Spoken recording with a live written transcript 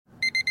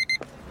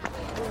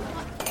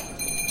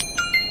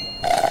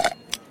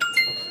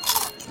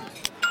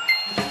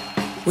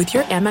With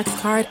your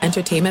Amex card,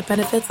 entertainment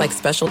benefits like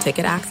special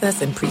ticket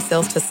access and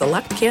pre-sales to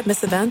select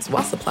can't-miss events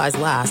while supplies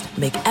last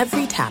make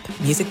every tap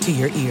music to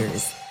your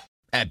ears.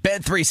 At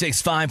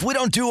Bet365, we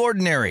don't do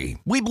ordinary.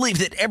 We believe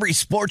that every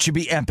sport should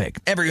be epic.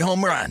 Every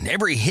home run,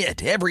 every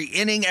hit, every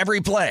inning, every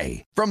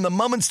play. From the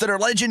moments that are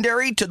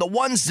legendary to the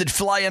ones that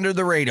fly under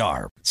the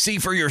radar. See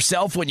for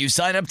yourself when you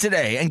sign up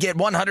today and get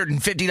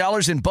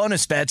 $150 in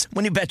bonus bets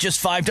when you bet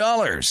just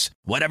 $5.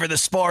 Whatever the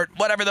sport,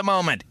 whatever the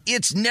moment,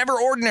 it's never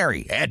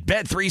ordinary at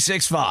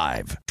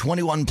Bet365.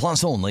 21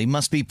 plus only.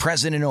 Must be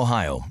present in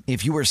Ohio.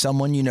 If you or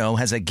someone you know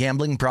has a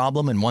gambling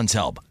problem and wants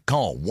help,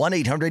 call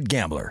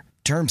 1-800-GAMBLER.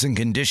 Terms and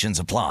conditions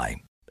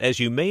apply. As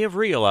you may have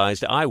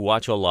realized, I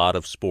watch a lot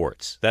of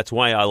sports. That's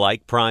why I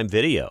like Prime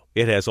Video.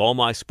 It has all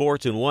my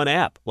sports in one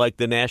app, like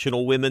the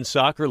National Women's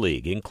Soccer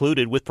League,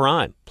 included with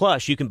Prime.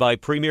 Plus, you can buy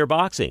Premier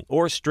Boxing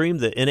or stream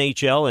the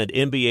NHL and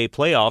NBA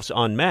playoffs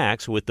on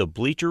Max with the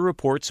Bleacher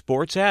Report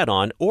Sports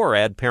add-on, or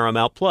add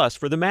Paramount Plus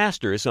for the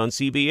Masters on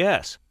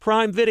CBS.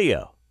 Prime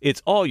Video.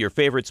 It's all your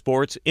favorite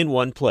sports in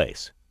one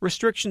place.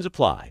 Restrictions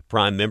apply.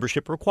 Prime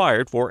membership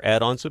required for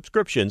add-on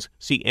subscriptions.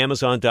 See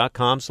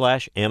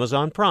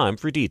Amazon.com/Amazon Prime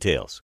for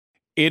details.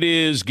 It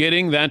is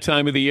getting that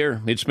time of the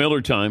year. It's Miller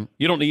time.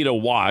 You don't need a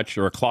watch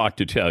or a clock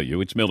to tell you.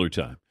 It's Miller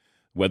time.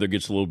 Weather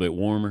gets a little bit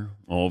warmer.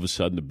 All of a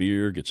sudden, the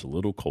beer gets a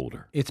little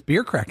colder. It's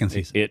beer cracking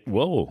season.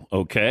 Whoa,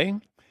 okay.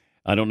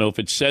 I don't know if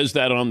it says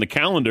that on the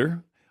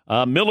calendar.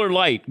 Miller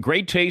Lite,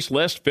 great taste,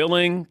 less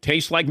filling,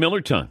 tastes like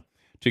Miller time.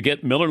 To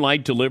get Miller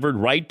Lite delivered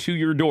right to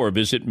your door,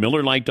 visit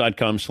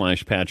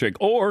MillerLite.com/Patrick,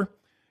 or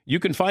you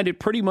can find it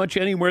pretty much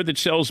anywhere that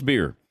sells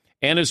beer.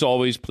 And as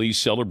always, please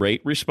celebrate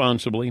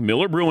responsibly.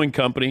 Miller Brewing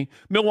Company,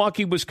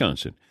 Milwaukee,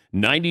 Wisconsin.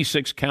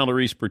 96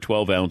 calories per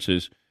 12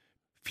 ounces.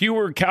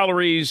 Fewer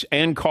calories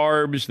and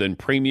carbs than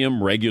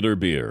premium regular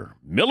beer.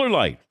 Miller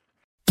Lite.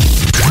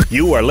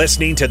 You are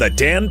listening to The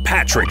Dan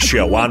Patrick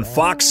Show on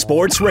Fox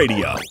Sports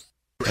Radio.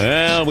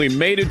 Well, we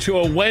made it to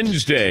a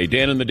Wednesday.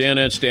 Dan and the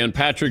Danettes, Dan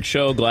Patrick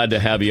Show. Glad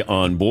to have you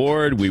on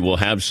board. We will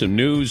have some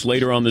news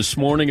later on this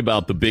morning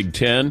about the Big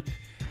Ten.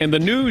 And the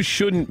news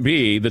shouldn't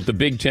be that the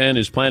Big Ten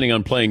is planning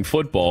on playing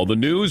football. The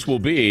news will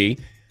be,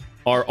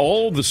 are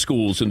all the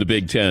schools in the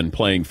Big Ten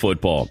playing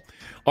football?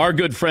 Our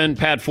good friend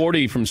Pat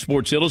Forty from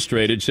Sports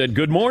Illustrated said,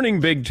 "Good morning,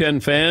 Big Ten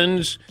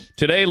fans.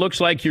 Today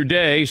looks like your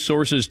day."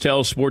 Sources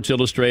tell Sports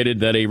Illustrated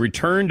that a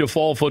return to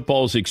fall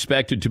football is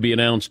expected to be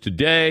announced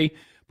today,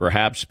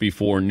 perhaps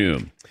before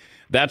noon.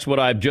 That's what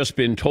I've just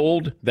been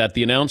told, that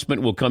the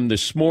announcement will come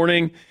this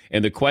morning,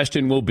 and the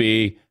question will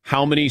be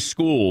how many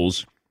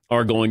schools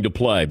are going to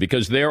play,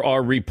 because there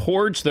are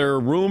reports, there are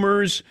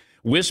rumors,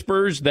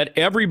 whispers that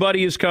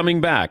everybody is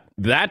coming back.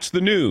 That's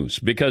the news,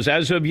 because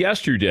as of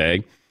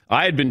yesterday,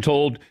 I had been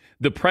told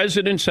the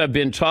presidents have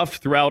been tough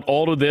throughout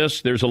all of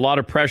this. There's a lot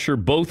of pressure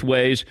both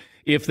ways.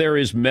 If there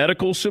is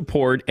medical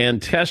support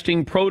and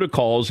testing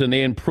protocols and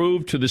they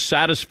improve to the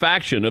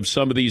satisfaction of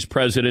some of these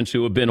presidents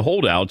who have been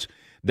holdouts,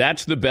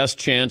 that's the best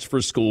chance for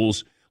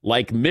schools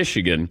like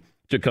Michigan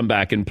to come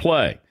back and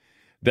play.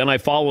 Then I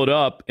followed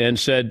up and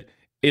said,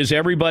 is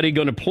everybody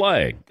going to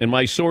play? And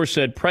my source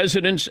said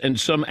presidents and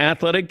some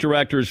athletic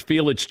directors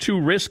feel it's too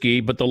risky,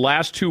 but the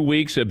last 2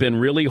 weeks have been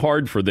really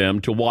hard for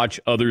them to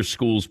watch other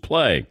schools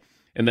play.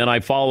 And then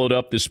I followed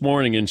up this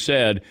morning and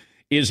said,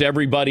 is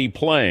everybody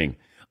playing?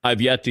 I've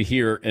yet to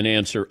hear an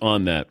answer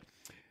on that.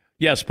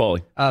 Yes,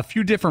 Paulie. A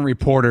few different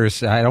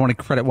reporters, I don't want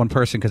to credit one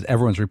person because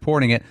everyone's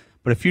reporting it,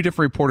 but a few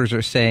different reporters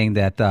are saying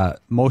that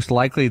most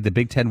likely the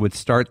Big Ten would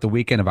start the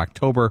weekend of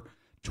October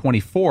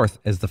 24th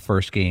as the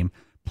first game,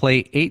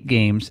 play 8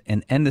 games,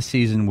 and end the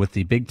season with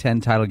the Big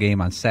Ten title game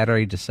on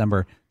Saturday,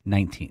 December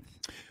 19th.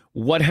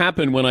 What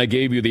happened when I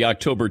gave you the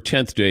October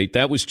 10th date?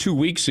 That was 2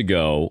 weeks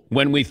ago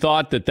when we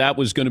thought that that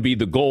was going to be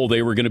the goal.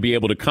 They were going to be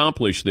able to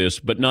accomplish this,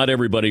 but not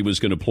everybody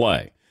was going to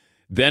play.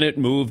 Then it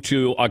moved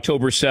to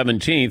October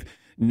 17th.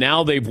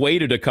 Now they've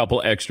waited a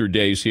couple extra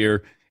days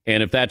here,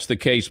 and if that's the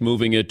case,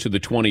 moving it to the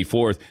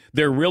 24th.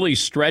 They're really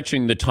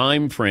stretching the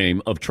time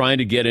frame of trying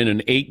to get in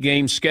an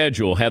 8-game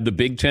schedule, have the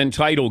Big Ten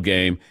title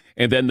game,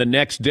 and then the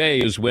next day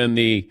is when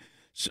the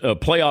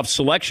playoff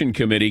selection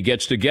committee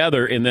gets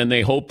together, and then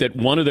they hope that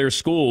one of their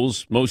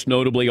schools, most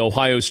notably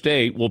Ohio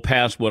State, will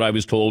pass what I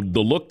was told,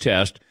 the look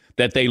test,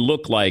 that they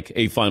look like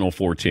a Final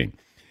Four team.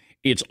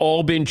 It's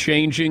all been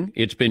changing.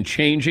 It's been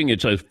changing.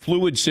 It's a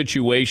fluid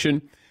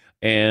situation.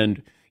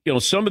 And, you know,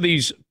 some of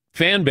these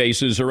fan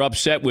bases are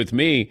upset with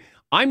me.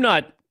 I'm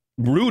not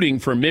rooting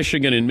for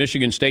Michigan and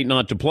Michigan State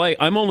not to play.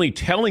 I'm only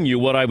telling you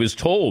what I was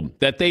told,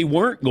 that they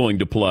weren't going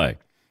to play.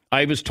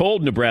 I was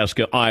told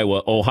Nebraska,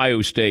 Iowa,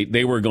 Ohio State,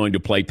 they were going to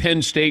play.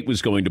 Penn State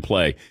was going to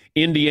play.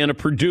 Indiana,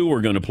 Purdue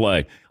were going to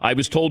play. I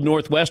was told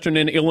Northwestern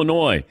and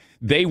Illinois,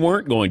 they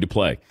weren't going to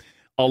play.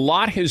 A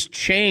lot has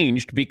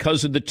changed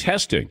because of the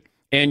testing.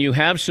 And you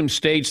have some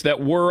states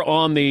that were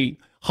on the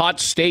hot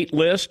state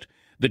list,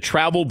 the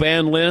travel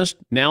ban list.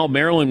 Now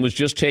Maryland was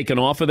just taken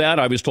off of that.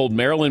 I was told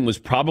Maryland was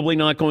probably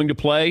not going to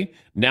play.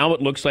 Now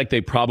it looks like they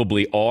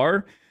probably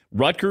are.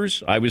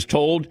 Rutgers, I was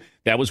told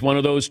that was one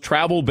of those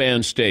travel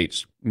ban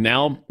states.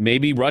 now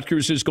maybe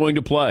Rutgers is going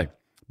to play.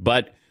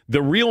 But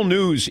the real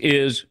news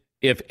is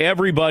if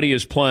everybody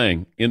is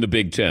playing in the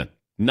Big Ten.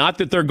 Not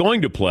that they're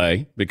going to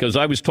play, because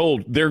I was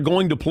told they're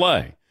going to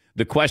play.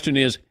 The question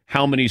is,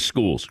 how many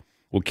schools?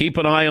 We'll keep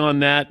an eye on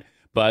that,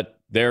 but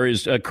there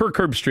is Kirk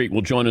Herbstreit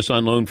will join us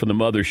on loan from the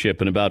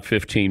mothership in about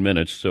 15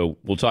 minutes, so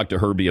we'll talk to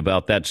Herbie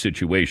about that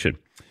situation.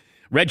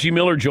 Reggie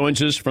Miller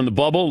joins us from the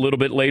bubble a little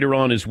bit later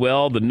on as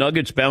well. The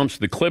Nuggets bounced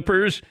the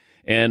Clippers,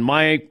 and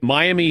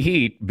Miami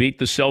Heat beat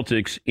the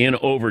Celtics in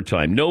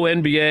overtime. No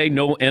NBA,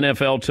 no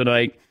NFL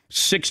tonight,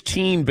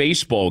 16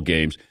 baseball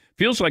games.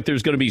 Feels like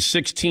there's going to be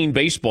 16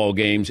 baseball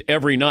games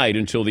every night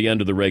until the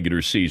end of the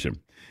regular season.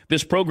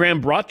 This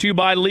program brought to you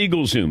by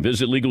LegalZoom.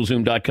 Visit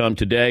LegalZoom.com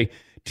today.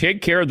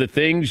 Take care of the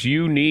things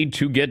you need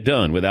to get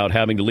done without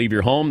having to leave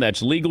your home.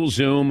 That's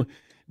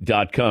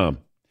LegalZoom.com.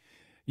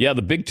 Yeah,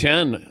 the Big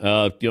Ten,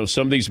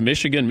 some of these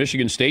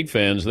Michigan State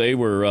fans, they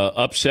were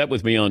upset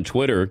with me on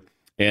Twitter.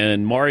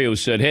 And Mario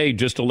said, hey,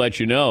 just to let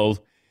you know,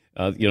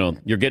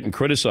 you're getting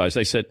criticized.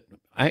 I said,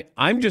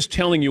 I'm just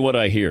telling you what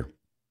I hear.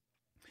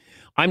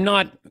 I'm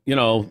not,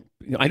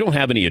 I don't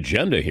have any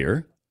agenda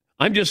here.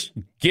 I'm just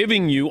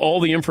giving you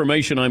all the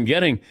information I'm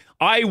getting.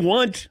 I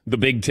want the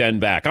Big Ten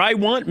back. I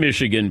want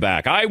Michigan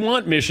back. I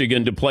want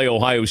Michigan to play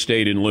Ohio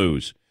State and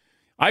lose.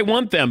 I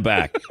want them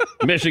back.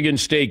 Michigan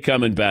State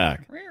coming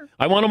back.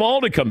 I want them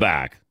all to come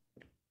back.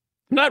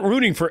 I'm not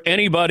rooting for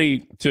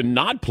anybody to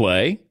not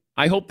play.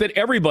 I hope that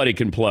everybody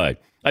can play.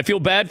 I feel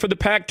bad for the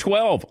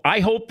Pac-12. I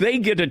hope they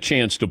get a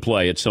chance to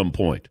play at some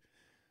point.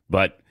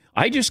 But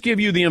I just give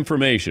you the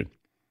information.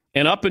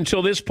 And up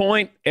until this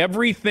point,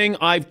 everything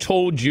I've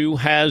told you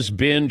has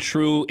been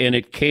true, and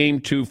it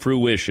came to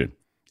fruition.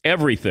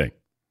 Everything.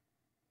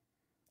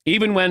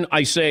 Even when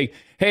I say,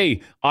 hey,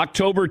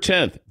 October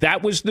 10th,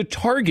 that was the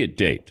target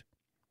date.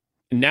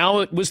 Now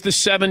it was the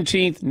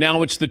 17th.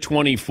 Now it's the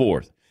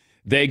 24th.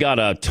 They got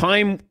a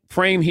time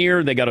frame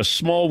here. They got a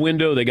small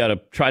window. They got to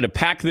try to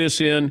pack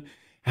this in.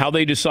 How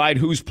they decide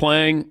who's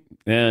playing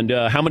and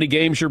how many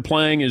games you're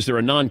playing. Is there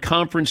a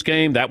non-conference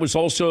game? That was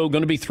also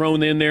going to be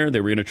thrown in there. They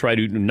were going to try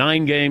to do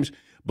 9 games.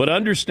 But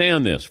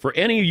understand this. For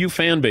any of you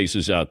fan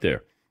bases out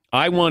there,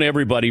 I want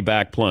everybody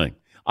back playing.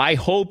 I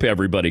hope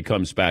everybody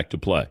comes back to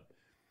play.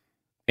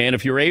 And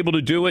if you're able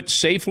to do it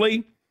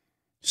safely,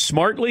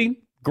 smartly,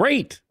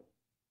 great.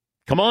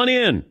 Come on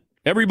in.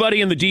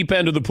 Everybody in the deep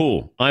end of the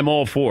pool. I'm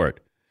all for it.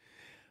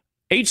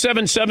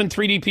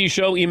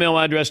 877-3DP-SHOW, email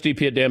address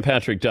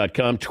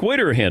dp@danpatrick.com,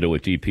 Twitter handle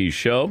at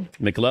DP-SHOW.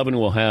 McLovin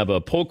will have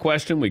a poll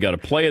question. We got a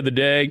play of the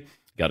day,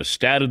 got a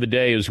stat of the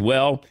day as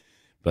well.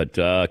 But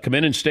come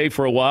in and stay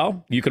for a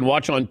while. You can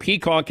watch on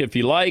Peacock if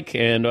you like,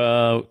 and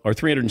our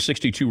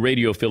 362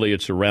 radio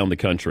affiliates around the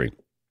country.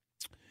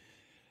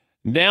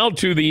 Now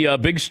to the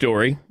big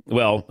story.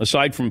 Well,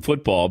 aside from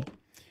football,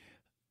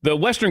 the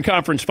Western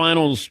Conference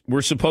Finals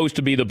were supposed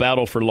to be the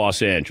battle for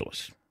Los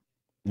Angeles.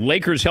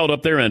 Lakers held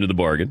up their end of the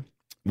bargain.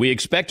 We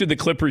expected the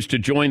Clippers to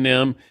join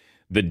them.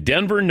 The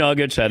Denver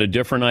Nuggets had a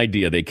different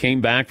idea. They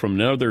came back from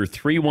another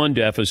 3-1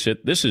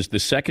 deficit. This is the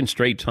second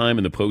straight time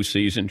in the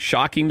postseason,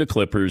 shocking the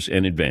Clippers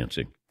and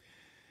advancing.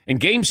 And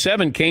Game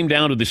 7 came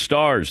down to the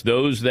stars,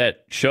 those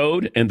that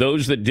showed and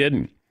those that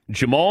didn't.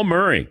 Jamal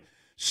Murray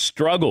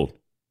struggled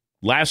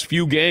last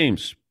few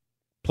games,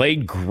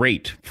 played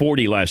great,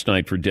 40 last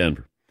night for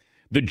Denver.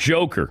 The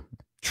Joker,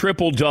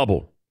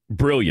 triple-double,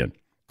 brilliant.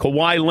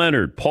 Kawhi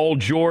Leonard, Paul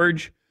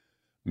George,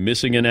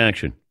 missing in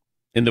action.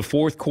 In the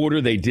fourth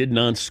quarter, they did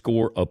not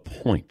score a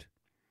point.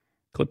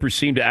 Clippers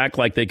seemed to act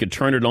like they could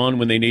turn it on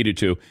when they needed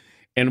to.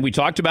 And we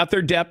talked about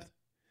their depth.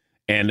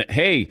 And,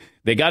 hey,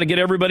 they got to get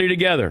everybody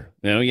together.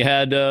 You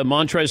had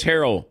Montrezl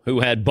Harrell,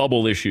 who had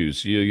bubble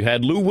issues. You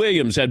had Lou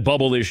Williams had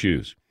bubble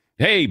issues.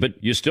 Hey, but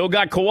you still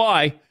got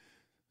Kawhi.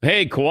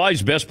 Hey,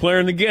 Kawhi's best player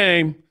in the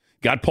game.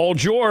 Got Paul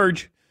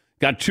George.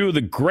 Got two of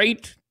the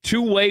great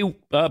two-way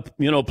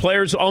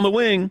players on the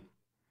wing.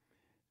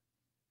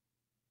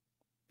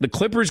 The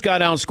Clippers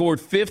got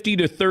outscored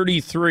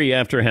 50-33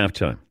 after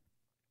halftime.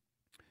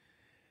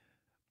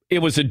 It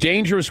was a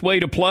dangerous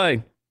way to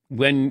play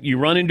when you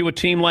run into a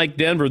team like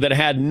Denver that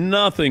had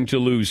nothing to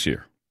lose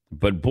here.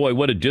 But, boy,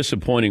 what a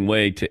disappointing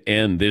way to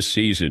end this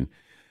season.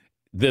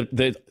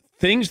 The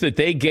things that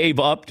they gave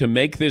up to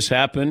make this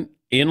happen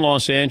in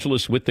Los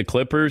Angeles with the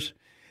Clippers,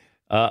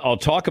 I'll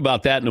talk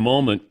about that in a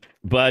moment.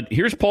 But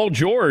here's Paul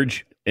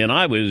George, and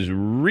I was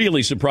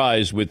really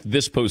surprised with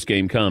this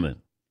post-game comment.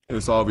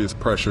 It's obvious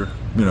pressure,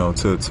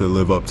 to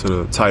live up to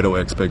the title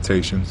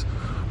expectations.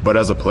 But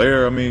as a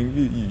player, I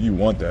mean, you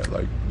want that.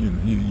 Like,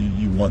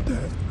 you want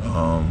that.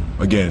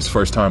 Again, it's the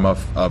first time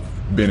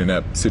I've been in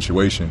that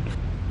situation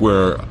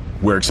where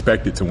we're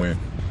expected to win.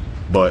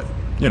 But,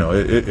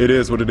 it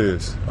is what it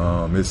is.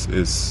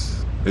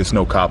 It's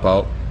no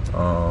cop-out.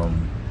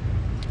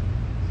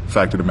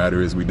 Fact of the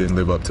matter is we didn't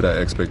live up to that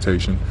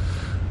expectation.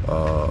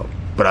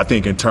 But I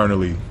think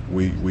internally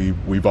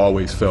we've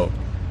always felt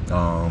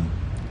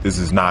this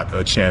is not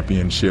a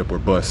championship or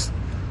bust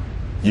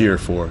year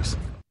for us.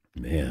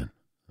 Man,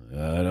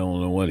 I don't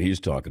know what he's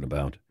talking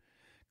about.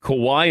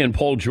 Kawhi and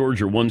Paul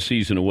George are one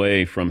season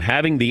away from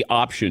having the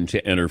option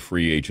to enter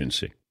free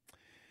agency.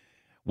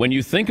 When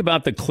you think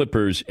about the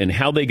Clippers and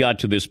how they got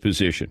to this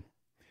position,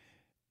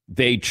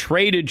 they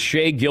traded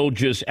Shai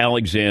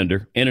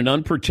Gilgeous-Alexander and an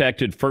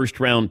unprotected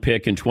first-round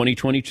pick in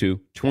 2022,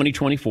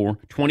 2024,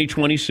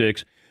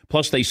 2026,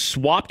 plus they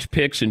swapped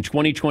picks in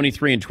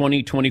 2023 and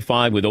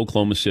 2025 with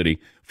Oklahoma City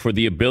for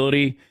the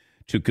ability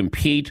to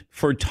compete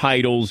for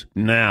titles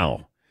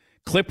now.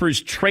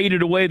 Clippers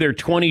traded away their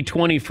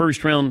 2020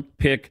 first-round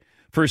pick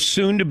for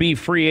soon-to-be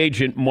free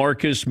agent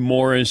Marcus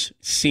Morris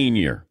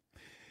Sr.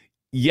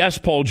 Yes,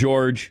 Paul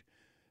George,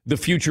 the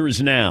future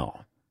is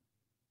now.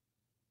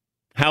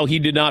 How he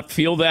did not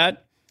feel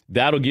that,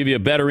 that'll give you a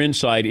better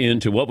insight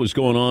into what was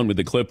going on with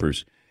the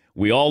Clippers.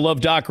 We all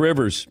love Doc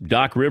Rivers.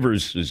 Doc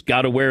Rivers has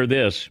got to wear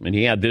this, and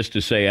he had this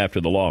to say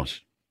after the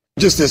loss.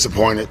 Just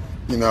disappointed.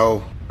 You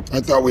know, I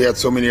thought we had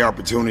so many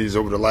opportunities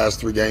over the last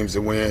 3 games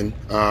to win.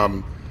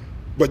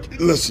 But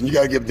listen, you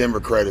got to give Denver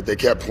credit. They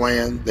kept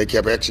playing, they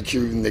kept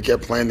executing, they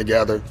kept playing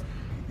together.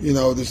 You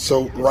know,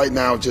 so right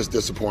now, just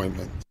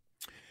disappointment.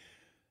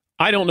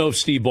 I don't know if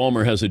Steve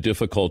Ballmer has a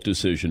difficult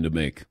decision to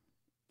make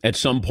at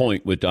some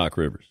point with Doc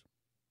Rivers.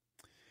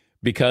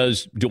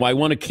 Because do I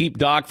want to keep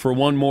Doc for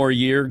one more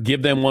year,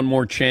 give them one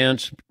more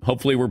chance?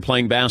 Hopefully we're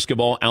playing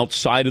basketball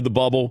outside of the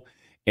bubble,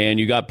 and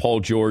you got Paul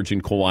George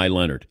and Kawhi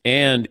Leonard.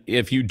 And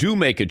if you do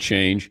make a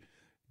change,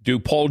 do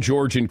Paul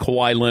George and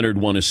Kawhi Leonard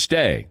want to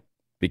stay?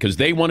 Because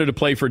they wanted to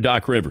play for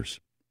Doc Rivers.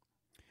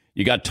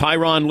 You got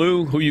Tyronn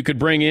Lue, who you could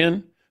bring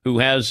in, who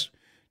has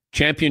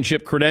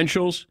championship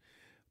credentials,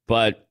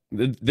 but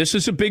this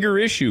is a bigger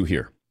issue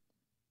here.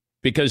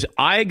 Because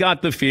I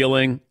got the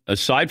feeling,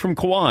 aside from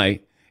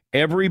Kawhi,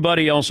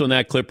 everybody else on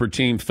that Clipper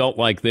team felt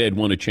like they had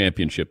won a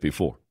championship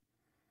before.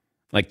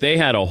 Like they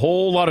had a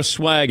whole lot of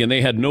swag, and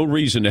they had no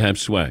reason to have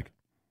swag.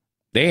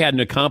 They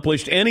hadn't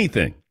accomplished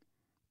anything,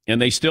 and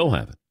they still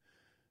haven't.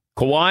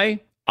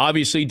 Kawhi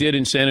obviously did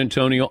in San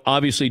Antonio,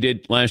 obviously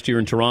did last year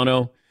in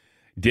Toronto,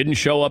 didn't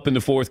show up in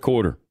the fourth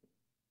quarter.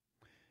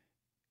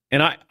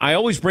 And I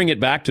always bring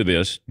it back to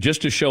this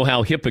just to show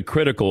how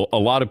hypocritical a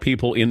lot of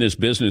people in this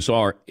business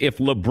are. If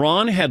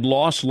LeBron had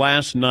lost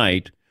last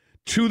night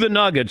to the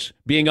Nuggets,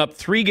 being up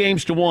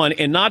 3-1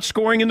 and not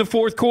scoring in the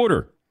fourth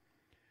quarter,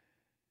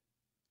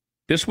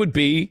 this would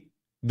be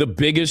the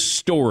biggest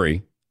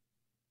story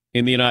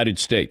in the United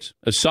States.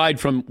 Aside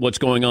from what's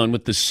going on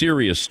with the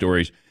serious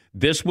stories,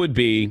 this would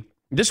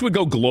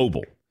go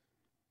global.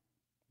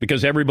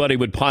 Because everybody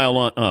would pile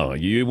on, oh,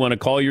 you want to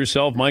call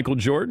yourself Michael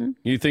Jordan?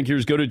 You think you're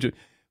as good as...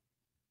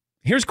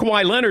 Here's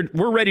Kawhi Leonard.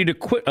 We're ready to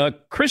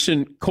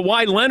christen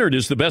Kawhi Leonard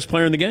is the best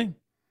player in the game.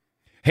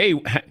 Hey,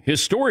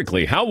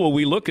 historically, how will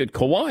we look at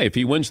Kawhi if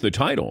he wins the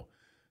title?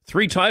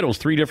 3 titles,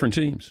 3 different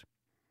teams.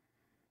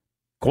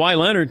 Kawhi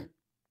Leonard,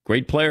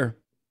 great player,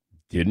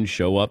 didn't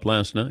show up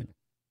last night.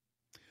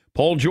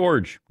 Paul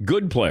George,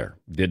 good player,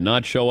 did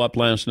not show up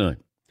last night.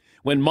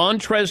 When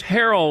Montrezl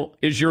Harrell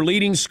is your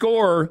leading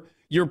scorer,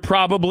 you're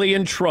probably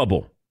in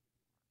trouble.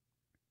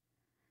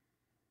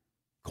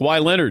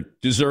 Kawhi Leonard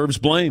deserves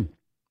blame.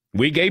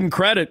 We gave him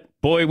credit.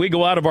 Boy, we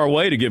go out of our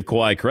way to give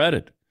Kawhi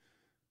credit.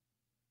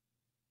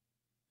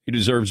 He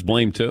deserves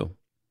blame, too.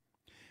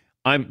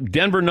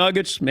 Denver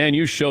Nuggets, man,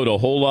 you showed a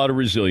whole lot of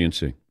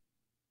resiliency.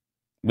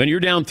 When you're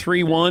down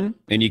 3-1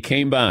 and you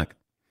came back.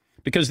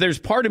 Because there's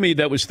part of me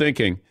that was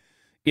thinking,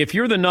 if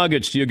you're the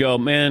Nuggets, you go,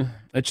 man,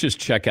 let's just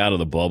check out of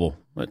the bubble.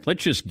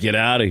 Let's just get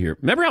out of here.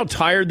 Remember how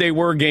tired they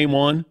were game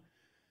 1?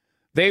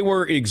 They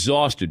were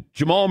exhausted.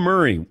 Jamal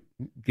Murray,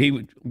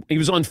 he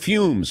was on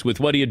fumes with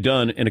what he had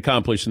done and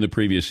accomplished in the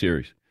previous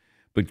series.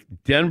 But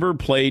Denver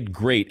played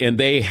great, and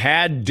they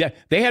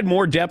had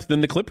more depth than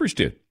the Clippers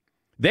did.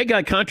 They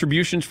got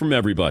contributions from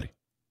everybody.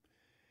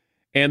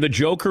 And the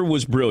Joker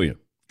was brilliant.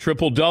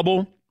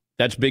 Triple-double,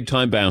 that's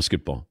big-time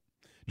basketball.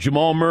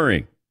 Jamal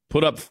Murray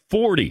put up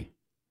 40.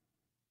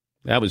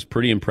 That was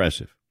pretty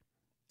impressive.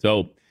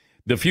 So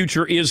the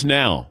future is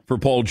now for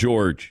Paul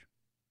George,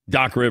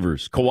 Doc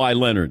Rivers, Kawhi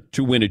Leonard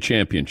to win a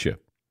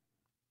championship.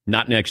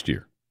 Not next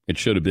year. It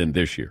should have been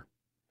this year.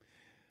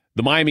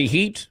 The Miami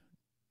Heat,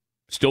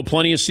 still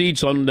plenty of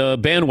seats on the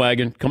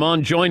bandwagon. Come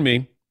on, join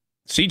me.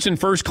 Seats in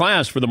first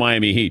class for the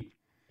Miami Heat.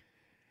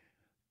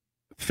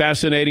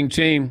 Fascinating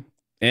team.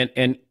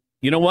 And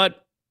you know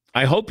what?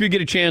 I hope you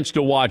get a chance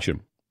to watch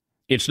them.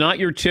 It's not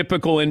your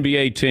typical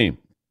NBA team.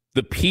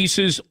 The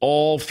pieces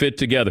all fit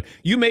together.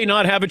 You may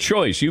not have a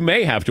choice. You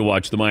may have to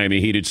watch the Miami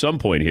Heat at some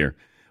point here.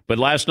 But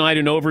last night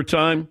in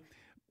overtime,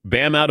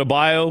 Bam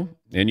Adebayo,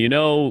 and you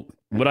know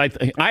what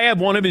I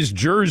have one of his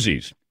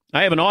jerseys.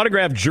 I have an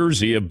autographed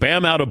jersey of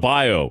Bam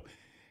Adebayo,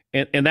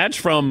 and that's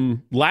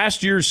from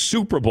last year's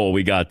Super Bowl.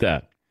 We got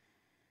that.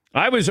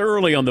 I was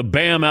early on the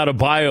Bam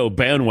Adebayo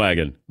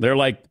bandwagon. They're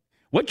like,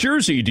 what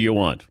jersey do you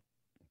want?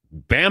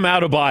 Bam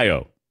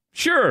Adebayo.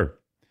 Sure.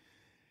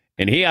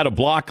 And he had a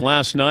block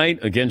last night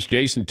against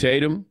Jason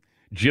Tatum.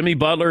 Jimmy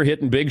Butler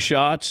hitting big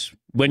shots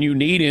when you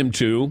need him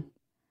to.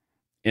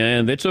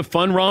 And it's a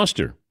fun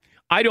roster.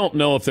 I don't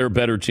know if they're a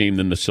better team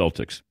than the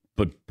Celtics,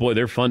 but boy,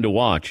 they're fun to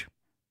watch.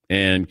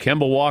 And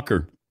Kemba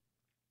Walker,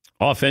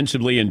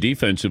 offensively and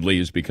defensively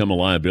has become a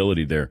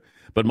liability there.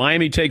 But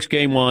Miami takes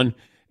game one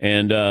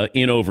and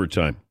in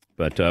overtime.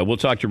 But we'll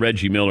talk to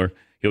Reggie Miller.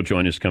 He'll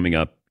join us coming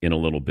up in a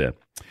little bit.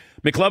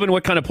 McLovin,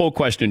 what kind of poll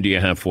question do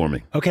you have for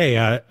me? Okay,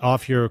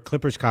 off your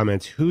Clippers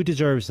comments, who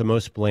deserves the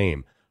most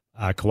blame?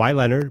 Kawhi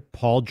Leonard,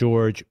 Paul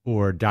George,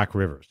 or Doc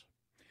Rivers?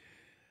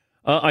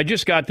 I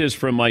just got this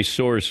from my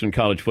source in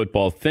college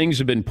football. Things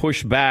have been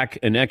pushed back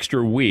an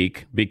extra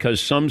week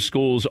because some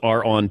schools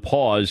are on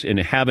pause and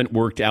haven't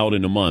worked out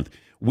in a month.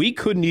 We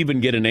couldn't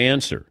even get an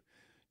answer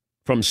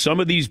from some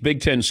of these Big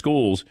Ten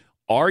schools.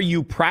 Are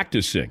you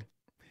practicing?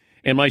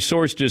 And my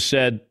source just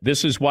said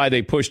this is why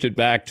they pushed it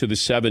back to the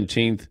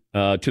 17th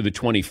to the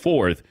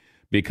 24th,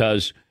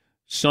 because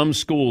some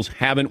schools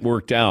haven't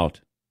worked out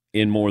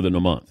in more than a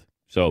month.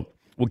 So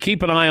we'll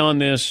keep an eye on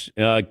this.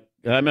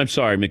 I'm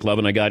sorry,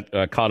 McLovin, I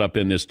got caught up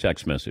in this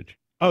text message.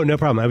 Oh, no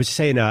problem. I was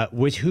saying,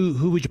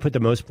 who would you put the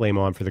most blame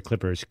on for the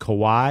Clippers?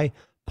 Kawhi,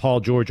 Paul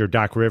George, or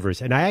Doc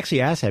Rivers? And I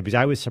actually asked that because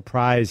I was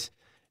surprised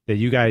that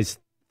you guys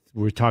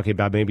were talking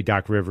about maybe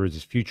Doc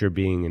Rivers' future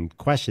being in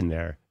question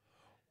there.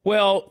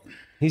 Well,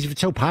 he's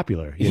so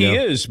popular. He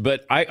is,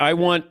 but I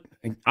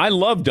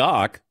love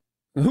Doc.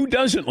 Who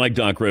doesn't like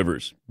Doc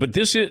Rivers? But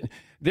this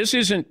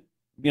isn't,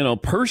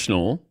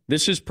 personal.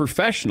 This is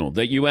professional,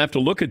 that you have to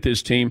look at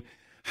this team.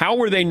 How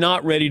were they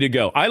not ready to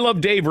go? I love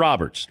Dave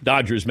Roberts,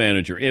 Dodgers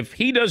manager. If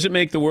he doesn't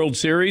make the World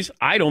Series,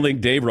 I don't think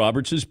Dave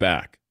Roberts is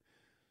back.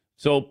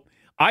 So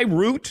I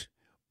root,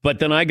 but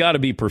then I got to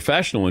be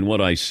professional in what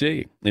I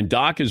see. And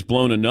Doc has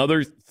blown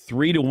another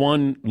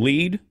 3-1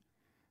 lead.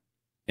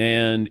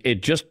 And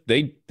it just,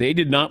 they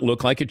did not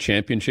look like a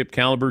championship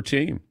caliber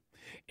team.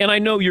 And I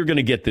know you're going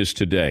to get this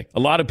today. A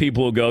lot of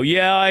people will go,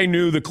 yeah, I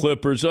knew the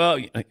Clippers.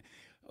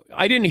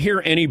 I didn't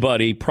hear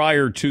anybody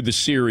prior to the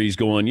series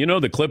going,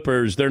 the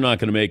Clippers, they're not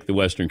going to make the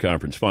Western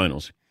Conference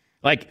Finals.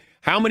 Like,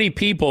 how many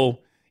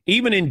people,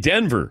 even in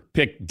Denver,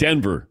 picked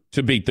Denver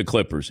to beat the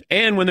Clippers?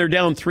 And when they're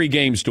down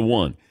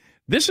 3-1.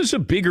 This is a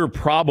bigger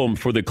problem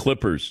for the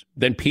Clippers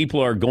than people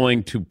are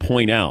going to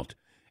point out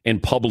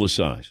and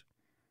publicize.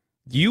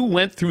 You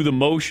went through the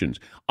motions.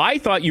 I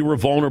thought you were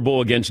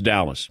vulnerable against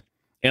Dallas.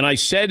 And I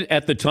said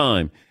at the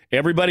time,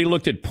 everybody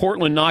looked at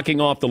Portland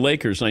knocking off the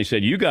Lakers, and I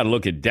said, you got to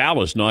look at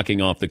Dallas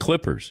knocking off the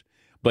Clippers.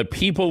 But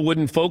people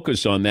wouldn't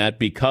focus on that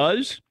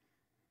because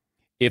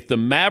if the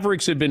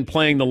Mavericks had been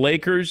playing the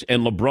Lakers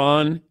and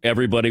LeBron,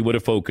 everybody would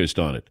have focused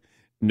on it.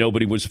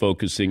 Nobody was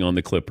focusing on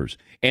the Clippers.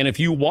 And if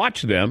you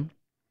watch them,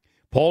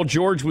 Paul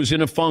George was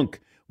in a funk.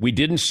 We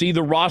didn't see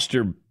the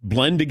roster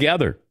blend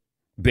together.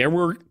 There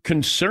were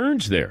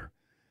concerns there,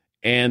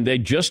 and they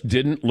just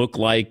didn't look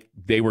like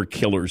they were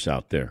killers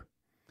out there.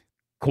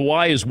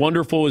 Kawhi, as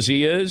wonderful as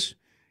he is,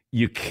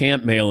 you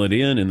can't mail it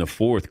in the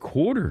fourth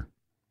quarter.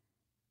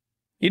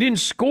 He didn't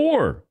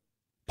score.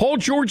 Paul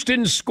George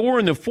didn't score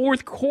in the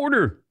fourth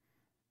quarter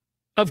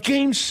of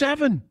Game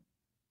 7.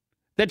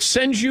 That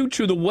sends you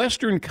to the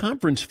Western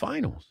Conference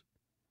Finals.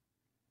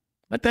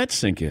 Let that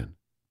sink in.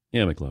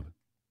 Yeah, McLovin.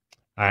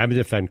 I'm going to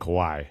defend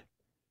Kawhi.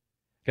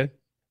 Okay.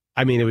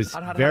 I mean, it was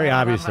very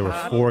obvious there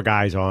were 4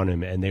 guys on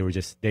him, and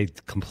they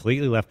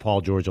completely left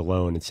Paul George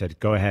alone and said,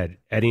 go ahead,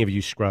 any of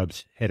you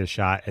scrubs hit a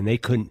shot, and they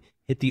couldn't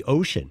hit the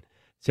ocean.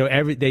 So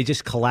they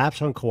just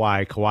collapsed on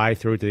Kawhi. Kawhi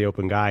threw it to the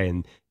open guy,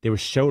 and they were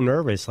so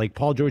nervous. Like,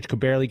 Paul George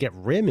could barely get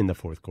rim in the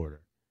fourth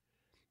quarter.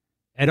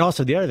 And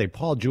also the other thing,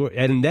 Paul George,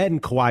 and then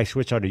Kawhi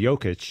switched on to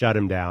Jokic, shut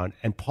him down,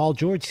 and Paul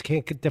George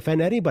can't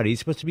defend anybody. He's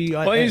supposed to be.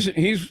 Well, isn't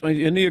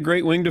he a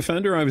great wing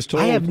defender? I was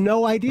told. I have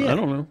no idea. I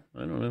don't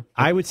know.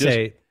 I would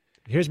say,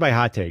 here's my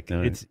hot take.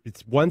 Right.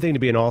 It's one thing to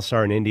be an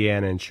all-star in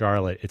Indiana and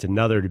Charlotte. It's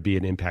another to be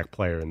an impact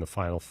player in the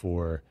Final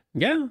Four.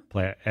 Yeah.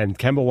 Player. And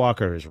Kemba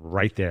Walker is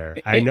right there.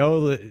 I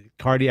know the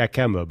cardiac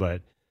Kemba,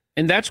 but.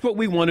 And that's what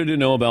we wanted to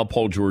know about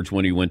Paul George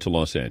when he went to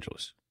Los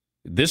Angeles.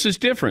 This is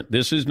different.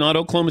 This is not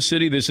Oklahoma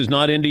City. This is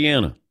not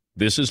Indiana.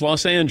 This is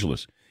Los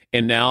Angeles.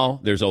 And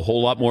now there's a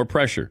whole lot more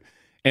pressure.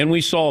 And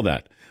we saw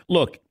that.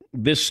 Look,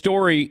 this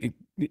story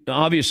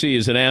obviously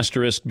is an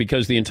asterisk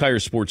because the entire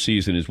sports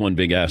season is one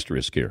big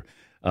asterisk here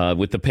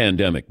with the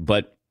pandemic.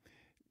 But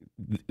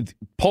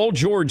Paul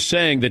George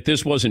saying that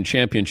this wasn't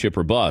championship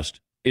or bust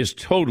is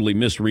totally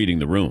misreading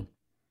the room.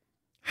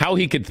 How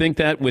he could think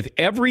that with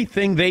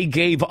everything they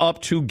gave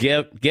up to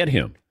get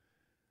him.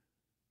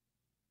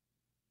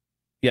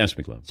 Yes,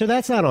 McLeod. So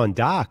that's not on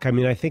Doc. I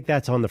mean, I think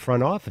that's on the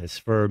front office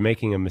for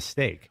making a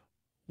mistake.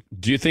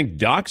 Do you think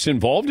Doc's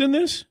involved in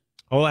this?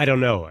 Oh, I don't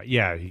know.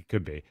 Yeah, he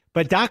could be.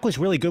 But Doc was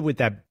really good with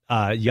that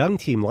young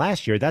team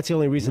last year. That's the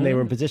only reason they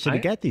were in position to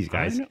get these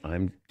guys.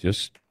 I'm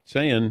just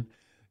saying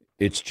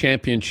it's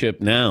championship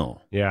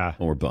now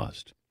or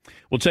bust.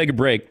 We'll take a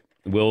break.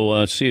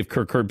 We'll see if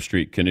Kirk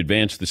Herbstreit can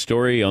advance the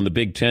story on the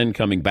Big Ten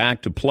coming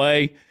back to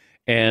play.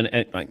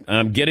 And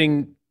I'm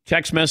getting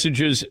text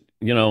messages,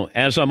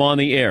 as I'm on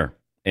the air.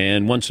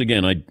 And once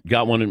again, I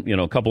got one,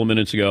 a couple of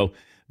minutes ago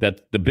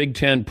that the Big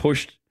Ten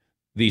pushed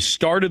the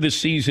start of the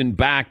season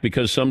back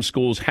because some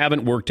schools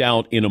haven't worked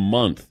out in a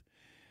month.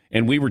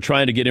 And we were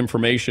trying to get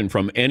information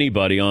from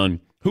anybody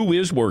on who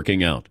is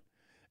working out.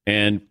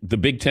 And the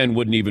Big Ten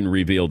wouldn't even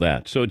reveal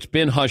that. So it's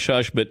been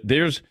hush-hush, but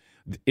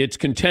it's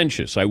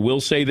contentious. I will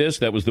say this.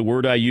 That was the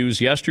word I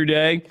used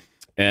yesterday.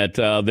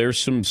 There's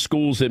some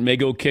schools that may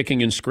go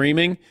kicking and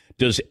screaming.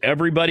 Does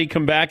everybody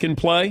come back and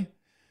play?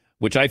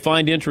 Which I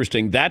find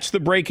interesting. That's the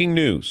breaking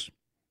news.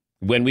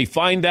 When we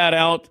find that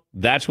out,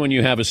 that's when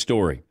you have a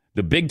story.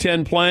 The Big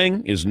Ten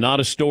playing is not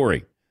a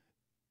story.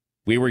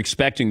 We were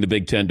expecting the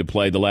Big Ten to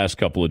play the last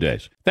couple of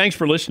days. Thanks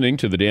for listening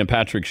to the Dan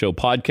Patrick Show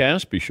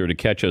podcast. Be sure to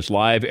catch us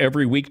live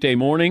every weekday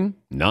morning,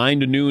 9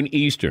 to noon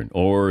Eastern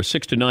or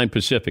 6 to 9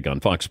 Pacific on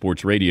Fox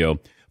Sports Radio.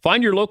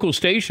 Find your local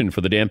station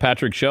for the Dan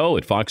Patrick Show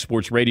at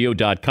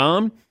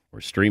foxsportsradio.com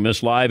or stream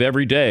us live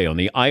every day on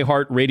the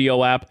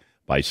iHeartRadio app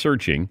by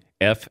searching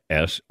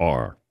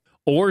FSR.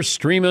 Or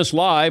stream us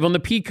live on the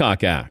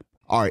Peacock app.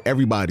 All right,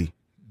 everybody,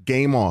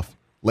 game off.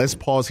 Let's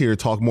pause here to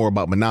talk more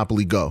about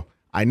Monopoly Go.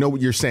 I know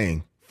what you're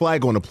saying.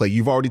 Flag on the play.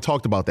 You've already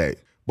talked about that.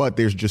 But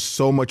there's just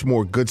so much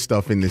more good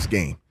stuff in this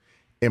game.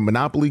 In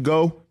Monopoly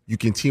Go, you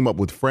can team up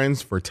with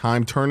friends for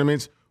time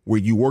tournaments where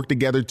you work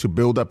together to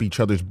build up each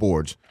other's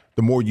boards.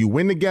 The more you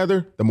win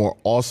together, the more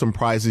awesome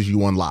prizes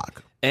you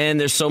unlock.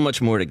 And there's so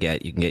much more to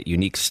get. You can get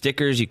unique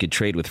stickers. You could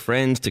trade with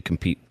friends to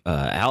compete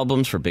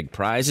albums for big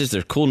prizes.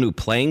 There's cool new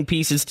playing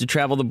pieces to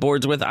travel the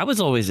boards with. I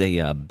was always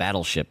a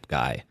battleship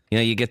guy. You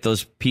know, you get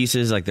those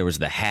pieces, like there was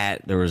the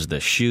hat, there was the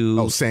shoe.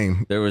 Oh,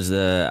 same. I was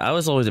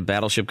always a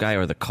battleship guy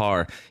or the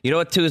car. You know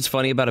what, too, is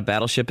funny about a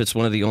battleship? It's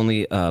one of the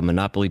only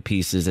Monopoly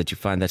pieces that you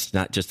find that's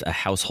not just a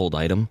household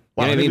item.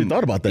 Wow, I never even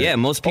thought about that. Yeah,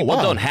 most people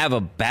don't have a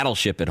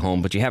battleship at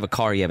home, but you have a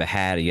car, you have a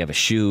hat, you have a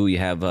shoe, you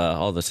have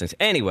all those things.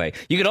 Anyway,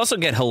 you could also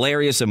get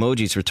hilarious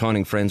emojis for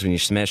taunting friends when you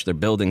smash their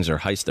buildings or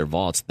heist their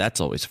vaults.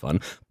 That's always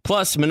fun.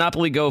 Plus,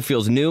 Monopoly Go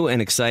feels new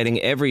and exciting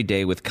every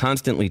day with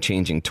constantly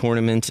changing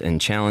tournaments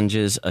and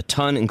challenges. A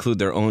ton include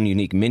their own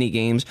unique mini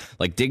games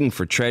like digging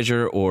for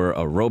treasure or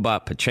a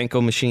robot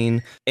Pachinko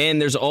machine.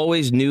 And there's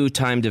always new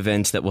timed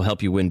events that will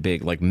help you win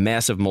big, like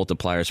massive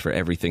multipliers for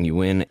everything you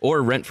win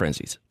or rent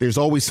frenzies. There's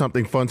always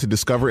something fun to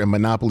discover in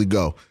Monopoly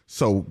Go.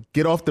 So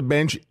get off the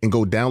bench and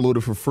go download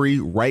it for free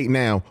right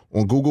now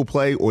on Google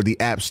Play or the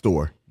App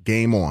Store.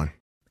 Game on.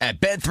 At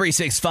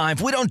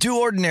Bet365, we don't do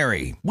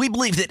ordinary. We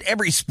believe that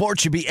every sport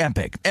should be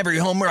epic. Every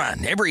home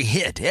run, every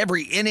hit,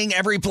 every inning,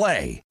 every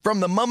play. From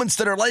the moments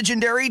that are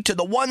legendary to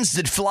the ones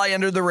that fly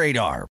under the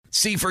radar.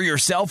 See for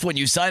yourself when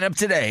you sign up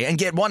today and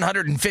get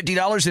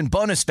 $150 in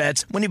bonus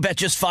bets when you bet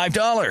just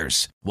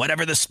 $5.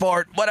 Whatever the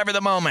sport, whatever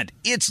the moment,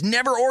 it's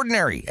never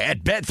ordinary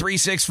at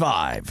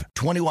Bet365.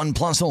 21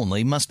 plus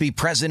only. Must be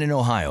present in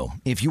Ohio.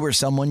 If you or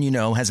someone you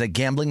know has a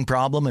gambling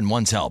problem and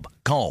wants help,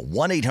 call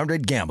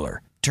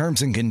 1-800-GAMBLER.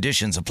 Terms and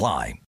conditions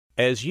apply.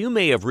 As you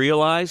may have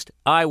realized,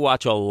 I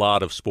watch a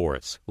lot of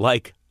sports.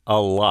 Like, a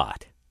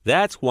lot.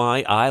 That's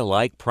why I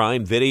like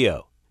Prime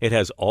Video. It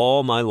has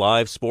all my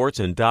live sports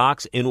and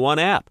docs in one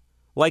app.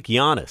 Like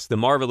Giannis, The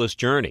Marvelous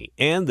Journey,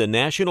 and the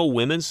National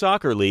Women's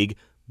Soccer League,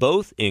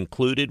 both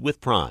included with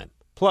Prime.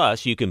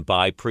 Plus, you can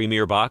buy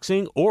Premier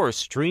Boxing or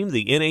stream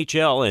the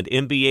NHL and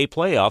NBA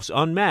playoffs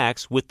on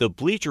Max with the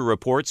Bleacher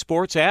Report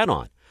Sports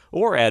add-on.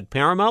 Or add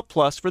Paramount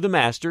Plus for the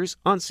Masters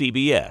on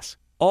CBS.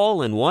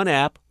 All in one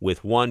app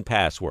with one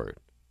password.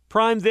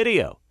 Prime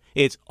Video.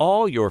 It's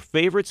all your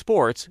favorite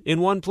sports in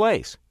one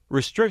place.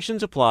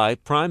 Restrictions apply.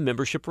 Prime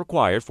membership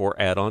required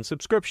for add-on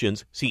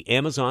subscriptions. See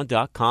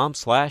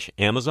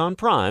Amazon.com/Amazon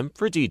Prime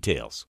for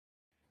details.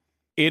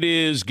 It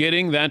is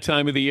getting that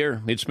time of the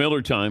year. It's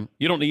Miller time.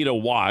 You don't need a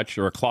watch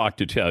or a clock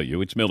to tell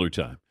you. It's Miller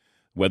time.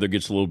 Weather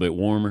gets a little bit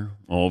warmer.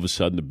 All of a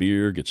sudden, the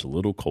beer gets a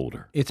little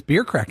colder. It's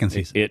beer cracking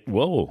season.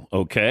 Whoa,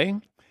 okay.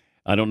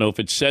 I don't know if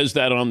it says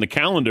that on the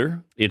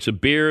calendar. It's a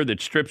beer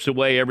that strips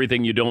away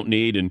everything you don't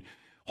need and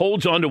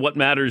holds on to what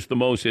matters the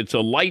most. It's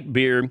a light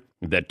beer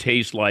that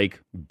tastes like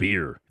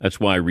beer. That's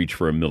why I reach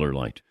for a Miller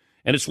Lite.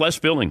 And it's less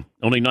filling,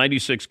 only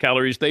 96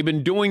 calories. They've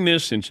been doing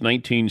this since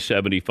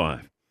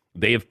 1975.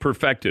 They have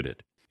perfected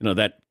it. You know,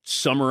 that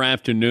summer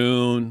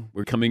afternoon,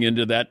 we're coming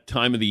into that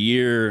time of the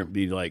year,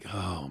 be like,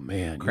 oh,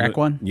 man. Crack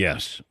one?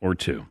 Yes, or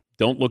two.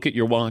 Don't look at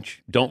your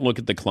watch. Don't look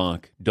at the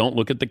clock. Don't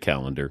look at the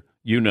calendar.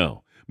 You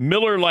know.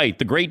 Miller Lite,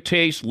 the great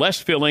taste, less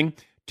filling,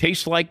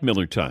 tastes like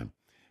Miller time.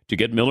 To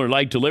get Miller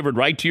Lite delivered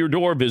right to your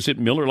door, visit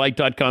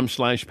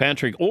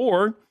MillerLite.com/Patrick,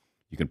 or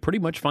you can pretty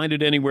much find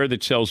it anywhere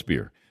that sells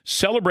beer.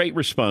 Celebrate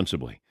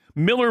responsibly.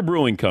 Miller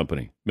Brewing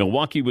Company,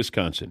 Milwaukee,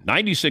 Wisconsin.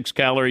 96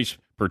 calories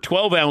per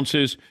 12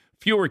 ounces,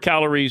 fewer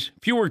calories,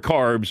 fewer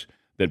carbs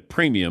than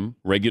premium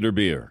regular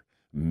beer.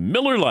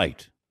 Miller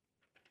Lite.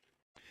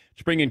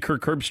 Let's bring in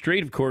Kirk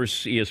Herbstreit, of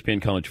course,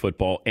 ESPN college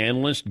football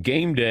analyst.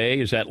 Game day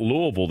is at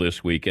Louisville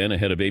this weekend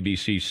ahead of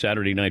ABC's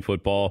Saturday Night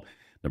Football.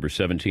 Number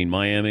 17,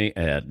 Miami,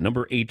 at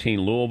number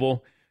 18,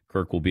 Louisville.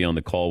 Kirk will be on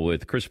the call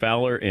with Chris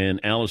Fowler and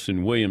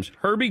Allison Williams.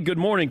 Herbie, good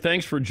morning.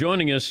 Thanks for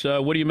joining us.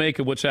 What do you make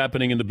of what's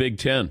happening in the Big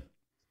Ten?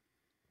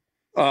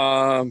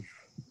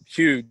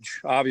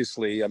 Huge,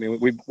 obviously. I mean,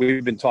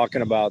 we've been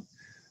talking about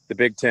the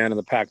Big Ten and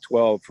the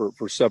Pac-12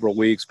 for several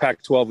weeks.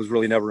 Pac-12 was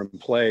really never in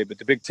play, but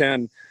the Big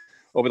Ten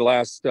over the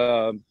last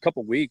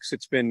couple weeks,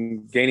 it's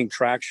been gaining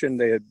traction.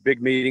 They had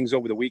big meetings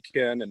over the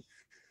weekend, and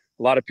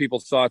a lot of people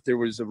thought there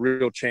was a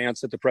real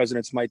chance that the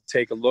presidents might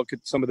take a look at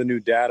some of the new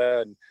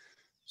data and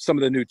some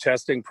of the new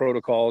testing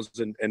protocols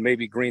and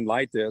maybe green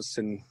light this.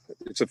 And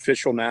it's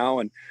official now,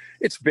 and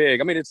it's big.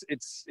 I mean,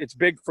 it's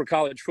big for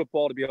college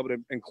football to be able to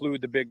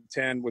include the Big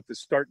Ten with the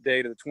start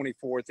date of the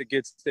 24th. It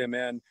gets them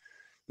in.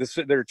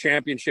 Their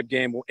championship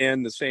game will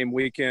end the same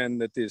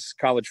weekend that this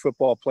college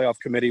football playoff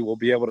committee will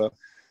be able to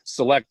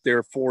select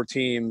their 4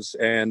 teams.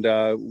 And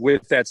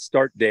with that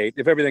start date,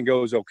 if everything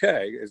goes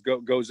okay,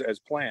 goes as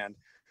planned,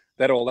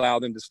 that'll allow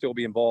them to still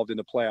be involved in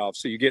the playoffs.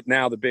 So you get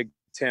now the Big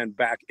Ten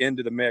back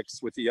into the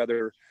mix with the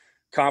other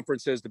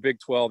conferences, the Big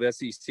 12,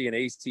 SEC, and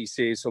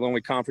ACC. So the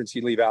only conference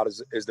you leave out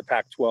is the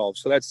Pac-12.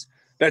 So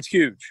that's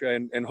huge,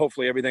 and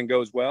hopefully everything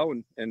goes well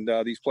and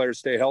these players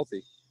stay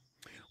healthy.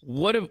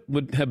 What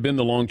would have been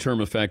the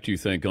long-term effect, you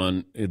think,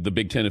 on the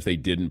Big Ten if they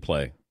didn't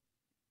play?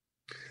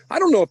 I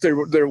don't know if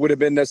there would have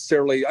been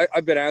necessarily.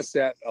 I've been asked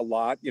that a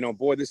lot.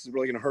 Boy, this is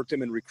really going to hurt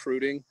them in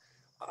recruiting.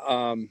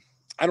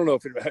 I don't know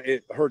if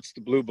it hurts the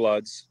Blue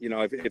Bloods.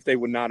 If they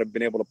would not have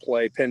been able to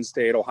play Penn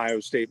State, Ohio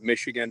State,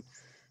 Michigan,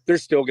 they're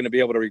still going to be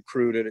able to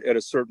recruit at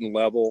a certain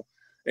level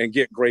and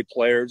get great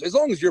players. As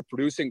long as you're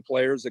producing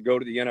players that go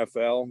to the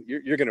NFL,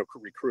 you're going to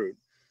recruit.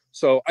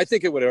 So I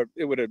think it would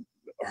have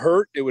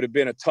hurt. It would have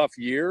been a tough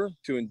year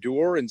to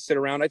endure and sit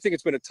around. I think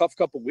it's been a tough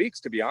couple of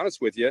weeks, to be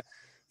honest with you,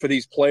 for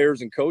these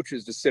players and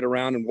coaches to sit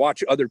around and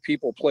watch other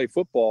people play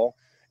football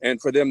and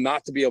for them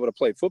not to be able to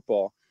play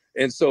football.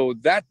 And so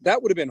that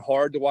would have been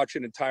hard to watch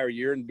an entire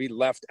year and be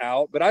left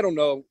out. But I don't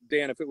know,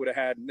 Dan, if it would have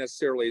had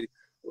necessarily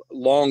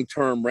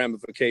long-term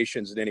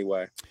ramifications in any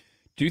way.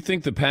 Do you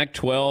think the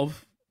Pac-12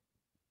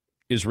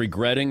 is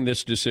regretting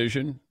this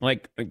decision?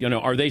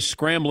 Are they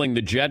scrambling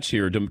the jets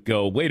here to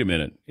go, wait a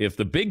minute, if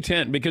the Big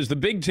Ten, because the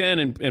Big Ten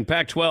and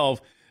Pac-12,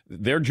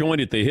 they're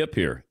joined at the hip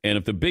here. And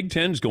if the Big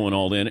Ten's going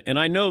all in, and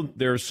I know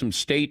there's some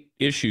state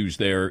issues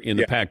there in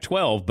the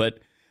Pac-12, but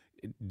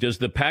does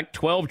the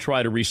Pac-12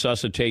 try to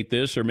resuscitate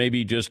this or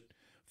maybe just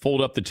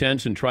fold up the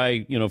tents and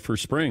try, for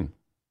spring?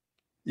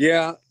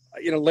 Yeah.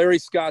 Larry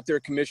Scott, their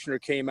commissioner,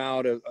 came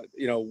out, a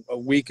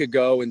week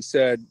ago and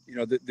said,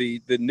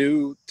 the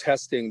new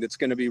testing that's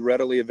going to be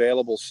readily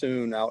available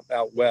soon out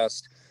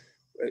west,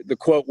 the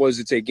quote was,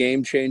 it's a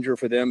game changer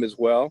for them as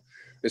well,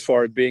 as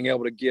far as being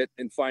able to get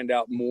and find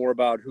out more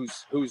about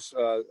who's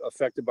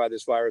affected by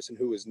this virus and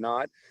who is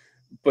not.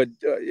 But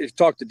you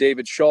talk to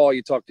David Shaw,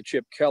 you talk to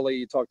Chip Kelly,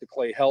 you talk to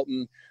Clay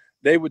Helton,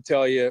 they would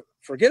tell you,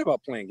 forget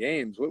about playing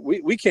games.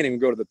 We can't even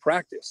go to the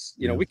practice.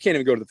 We can't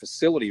even go to the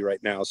facility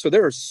right now. So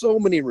there are so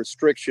many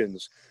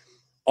restrictions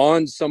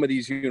on some of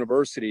these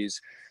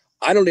universities.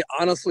 I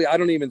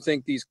don't even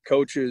think these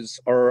coaches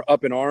are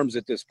up in arms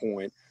at this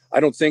point. I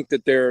don't think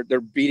that they're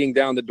beating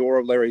down the door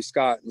of Larry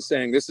Scott and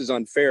saying this is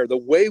unfair. The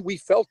way we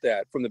felt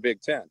that from the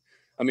Big Ten.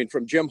 I mean,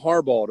 from Jim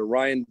Harbaugh to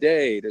Ryan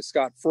Day to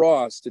Scott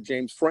Frost to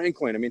James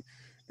Franklin. I mean,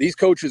 these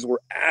coaches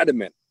were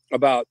adamant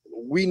about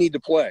we need to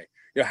play.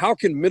 How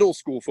can middle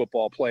school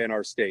football play in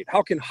our state?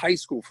 How can high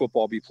school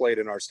football be played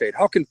in our state?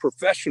 How can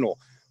professional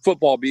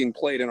football being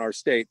played in our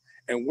state?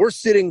 And we're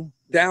sitting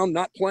down,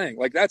 not playing.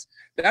 That's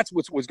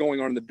what's going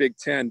on in the Big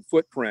Ten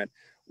footprint.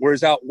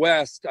 Whereas out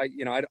west, I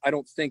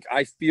don't think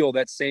I feel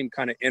that same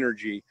kind of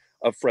energy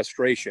of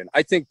frustration.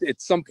 I think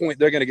at some point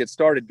they're going to get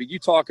started. But you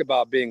talk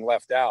about being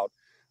left out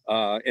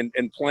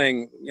and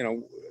playing,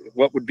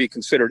 what would be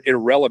considered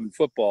irrelevant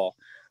football.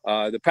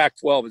 The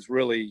Pac-12 is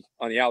really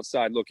on the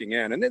outside looking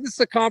in. And this is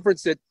a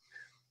conference that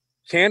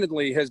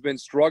candidly has been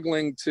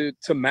struggling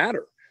to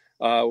matter.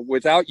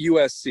 Without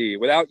USC,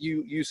 without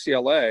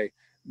UCLA,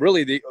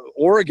 really the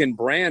Oregon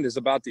brand is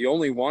about the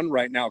only one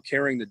right now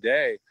carrying the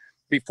day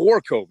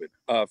before COVID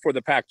for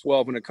the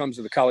Pac-12 when it comes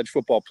to the college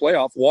football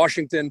playoff.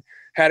 Washington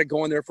had it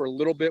going there for a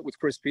little bit with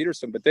Chris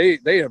Peterson, but they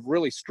have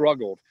really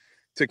struggled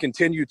to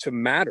continue to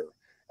matter.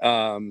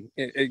 On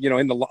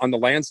the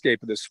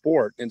landscape of the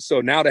sport. And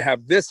so now to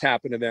have this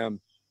happen to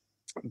them,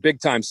 big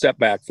time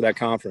setback for that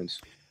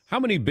conference. How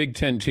many Big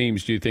Ten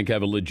teams do you think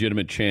have a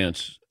legitimate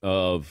chance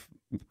of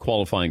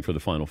qualifying for the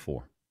Final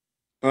Four?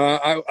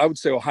 I would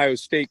say Ohio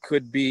State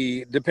could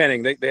be,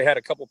 depending. They had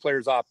a couple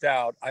players opt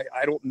out.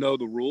 I don't know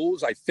the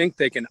rules. I think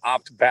they can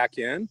opt back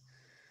in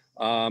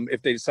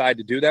if they decide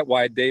to do that.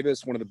 Wyatt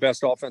Davis, one of the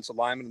best offensive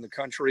linemen in the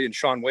country, and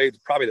Sean Wade,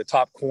 probably the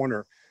top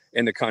corner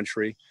in the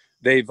country.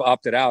 They've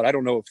opted out. I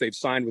don't know if they've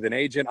signed with an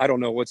agent. I don't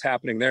know what's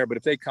happening there. But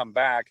if they come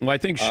back. Well, I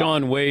think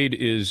Sean Wade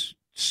is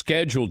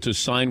scheduled to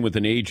sign with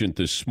an agent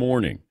this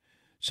morning.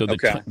 So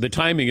the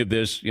timing of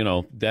this,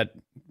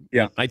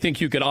 I think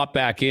you could opt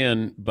back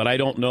in, but I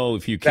don't know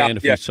if you can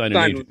if you sign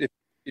an agent.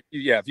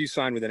 If you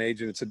sign with an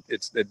agent,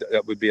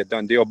 that would be a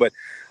done deal. But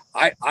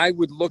I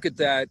would look at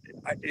that.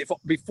 If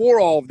before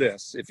all of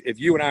this,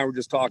 if you and I were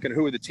just talking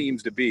who are the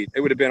teams to beat,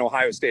 it would have been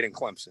Ohio State and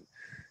Clemson.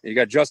 You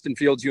got Justin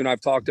Fields, you and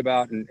I've talked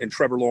about, and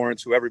Trevor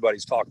Lawrence, who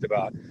everybody's talked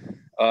about.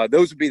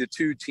 Those would be the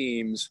two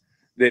teams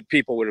that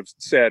people would have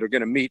said are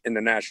going to meet in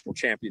the national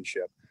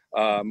championship.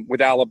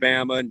 With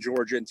Alabama and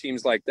Georgia and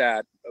teams like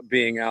that,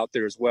 being out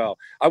there as well.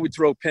 I would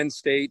throw Penn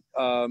State.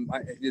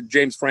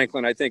 James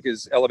Franklin, I think,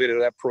 is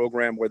elevated that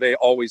program where they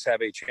always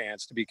have a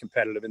chance to be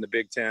competitive in the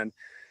Big Ten.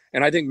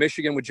 And I think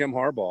Michigan with Jim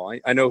Harbaugh.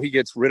 I know he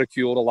gets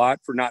ridiculed a lot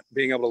for not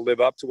being able to live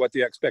up to what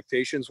the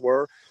expectations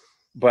were.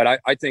 But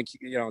I think,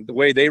 the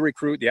way they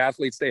recruit, the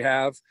athletes they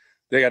have,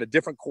 they got a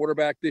different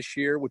quarterback this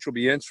year, which will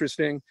be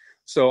interesting.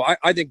 So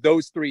I think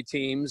those three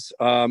teams,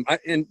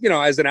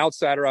 as an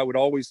outsider, I would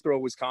always throw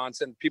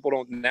Wisconsin. People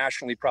don't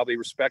nationally probably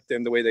respect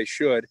them the way they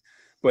should.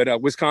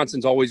 But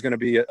Wisconsin's always going to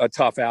be a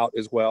tough out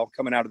as well,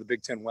 coming out of the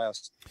Big Ten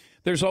West.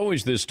 There's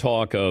always this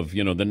talk of,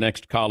 the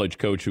next college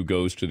coach who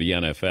goes to the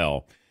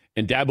NFL.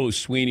 And Dabo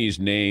Swinney's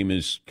name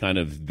is kind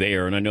of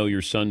there, and I know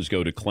your sons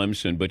go to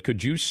Clemson, but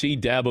could you see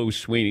Dabo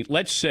Swinney?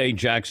 Let's say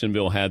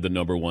Jacksonville had the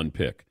number 1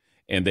 pick,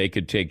 and they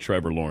could take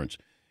Trevor Lawrence.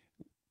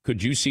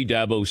 Could you see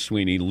Dabo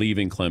Swinney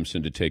leaving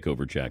Clemson to take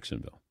over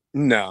Jacksonville?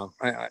 No,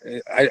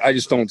 I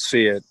just don't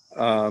see it.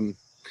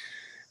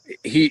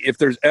 If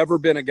there's ever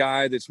been a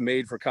guy that's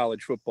made for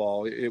college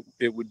football,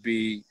 it would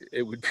be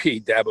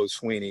Dabo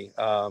Swinney.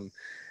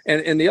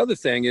 And the other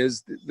thing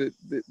is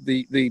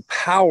the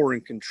power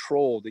and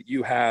control that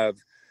you have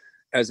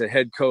as a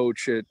head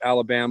coach at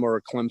Alabama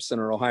or Clemson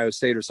or Ohio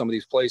State or some of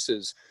these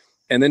places,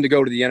 and then to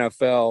go to the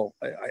NFL,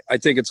 I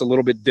think it's a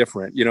little bit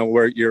different,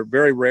 where you're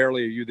very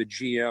rarely are you the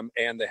GM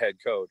and the head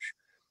coach.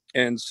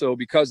 And so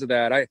because of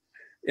that, I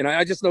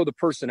just know the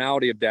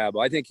personality of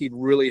Dabo. I think he'd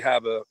really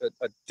have a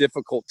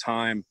difficult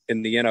time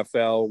in the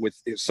NFL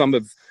with some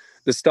of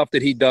the stuff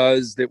that he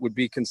does that would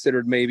be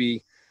considered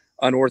maybe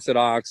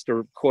unorthodox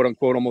or quote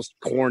unquote almost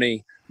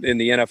corny in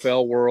the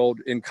NFL world.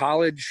 In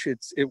college,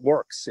 it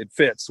works. It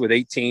fits with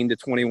 18 to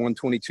 21,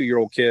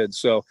 22-year-old kids.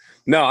 So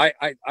no, I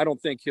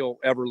don't think he'll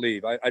ever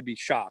leave. I'd be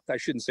shocked. I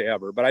shouldn't say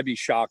ever, but I'd be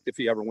shocked if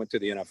he ever went to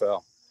the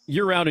NFL.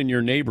 You're out in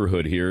your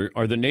neighborhood here.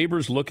 Are the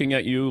neighbors looking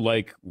at you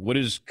like, what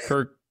is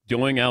Kirk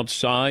doing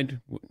outside?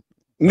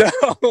 No,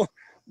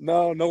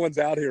 no one's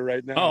out here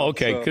right now. Oh,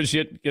 okay. Because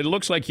it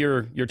looks like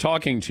you're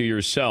talking to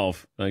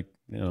yourself. Like,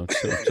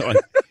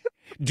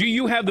 do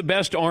you have the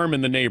best arm in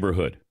the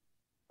neighborhood?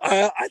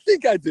 I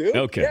think I do.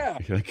 Okay. Yeah.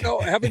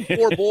 Having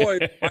 4 boys,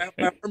 my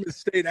arm has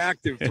stayed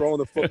active throwing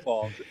the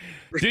football.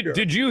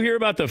 Did you hear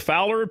about the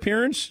Fowler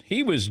appearance?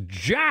 He was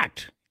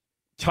jacked.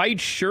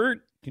 Tight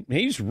shirt.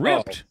 He's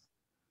ripped.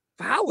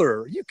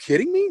 Fowler, are you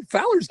kidding me?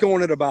 Fowler's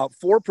going at about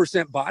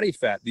 4% body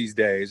fat these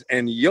days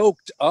and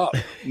yoked up.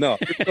 No.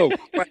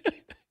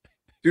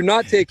 Do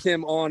not take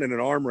him on in an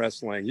arm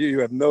wrestling. You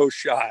have no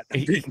shot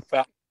at beating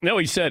Fowler. No,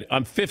 he said,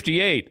 I'm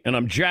 58 and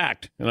I'm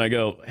jacked. And I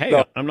go, hey,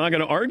 no. I'm not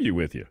going to argue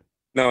with you.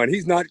 No, and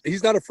he's not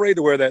afraid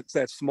to wear that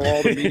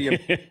small to medium.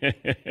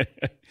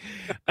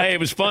 Hey, it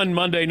was fun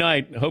Monday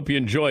night. Hope you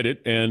enjoyed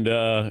it. And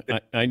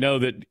I know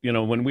that,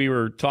 when we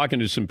were talking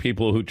to some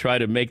people who try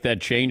to make that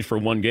change for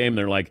one game,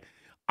 they're like,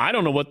 I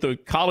don't know what the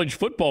college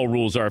football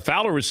rules are.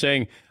 Fowler was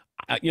saying,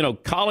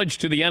 college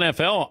to the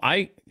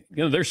NFL,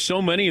 there's so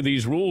many of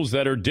these rules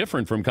that are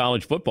different from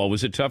college football.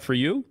 Was it tough for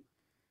you?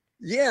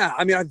 Yeah,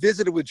 I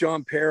visited with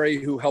John Perry,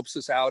 who helps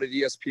us out at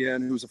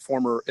ESPN, who's a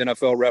former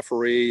NFL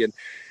referee, and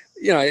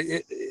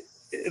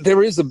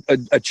there is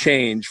a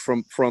change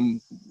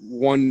from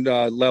one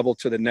level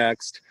to the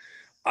next.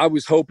 I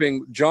was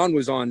hoping John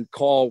was on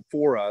call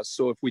for us,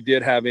 so if we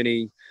did have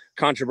any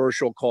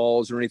controversial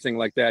calls or anything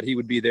like that, he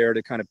would be there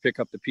to kind of pick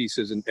up the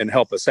pieces and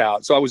help us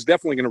out. So I was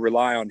definitely going to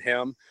rely on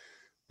him.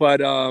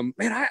 But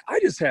I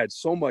just had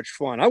so much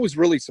fun. I was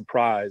really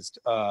surprised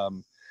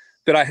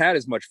that I had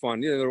as much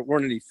fun. There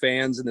weren't any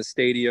fans in the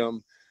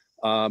stadium,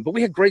 but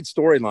we had great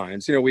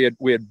storylines.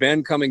 We had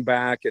Ben coming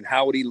back, and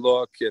how would he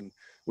look? And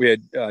we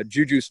had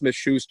Juju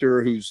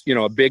Smith-Schuster, who's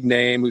a big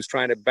name, who's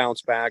trying to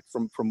bounce back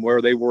from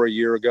where they were a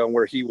year ago and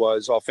where he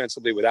was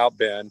offensively without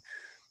Ben.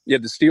 You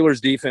had the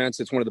Steelers defense;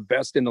 it's one of the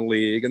best in the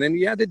league. And then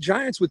you had the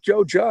Giants with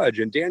Joe Judge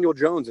and Daniel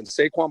Jones and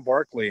Saquon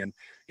Barkley, and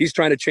he's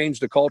trying to change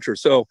the culture.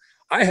 So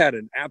I had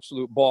an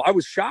absolute ball. I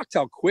was shocked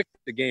how quick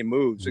the game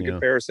moves in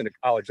comparison to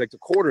college. Like the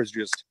quarters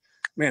just.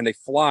 Man, they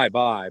fly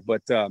by.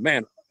 But,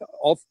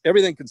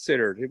 everything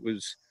considered, it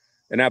was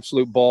an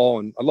absolute ball.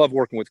 And I love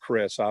working with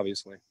Chris,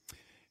 obviously.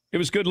 It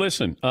was good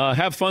listen.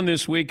 Have fun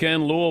this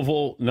weekend.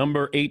 Louisville,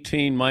 number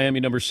 18,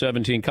 Miami, number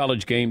 17.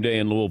 College game day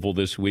in Louisville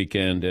this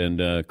weekend.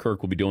 And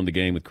Kirk will be doing the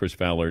game with Chris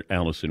Fowler,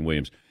 Allison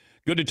Williams.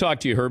 Good to talk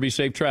to you, Herbie.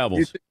 Safe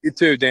travels. You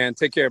too, Dan.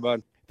 Take care,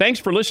 bud. Thanks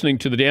for listening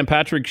to the Dan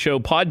Patrick Show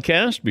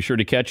podcast. Be sure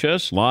to catch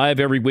us live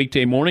every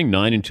weekday morning,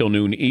 9 until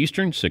noon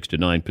Eastern, 6 to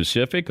 9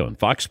 Pacific on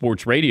Fox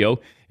Sports Radio.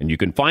 And you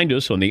can find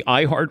us on the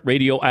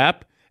iHeartRadio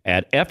app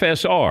at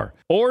FSR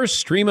or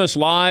stream us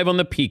live on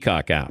the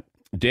Peacock app.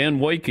 Dan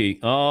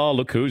Woike,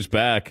 look who's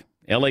back.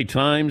 LA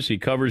Times, he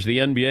covers the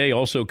NBA,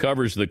 also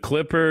covers the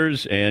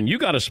Clippers, and you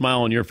got a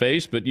smile on your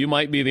face, but you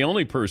might be the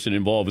only person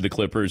involved with the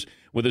Clippers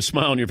with a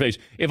smile on your face.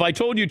 If I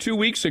told you 2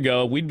 weeks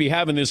ago we'd be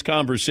having this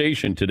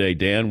conversation today,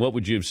 Dan, what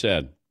would you have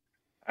said?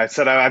 I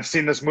said, I've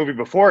seen this movie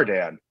before,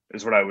 Dan,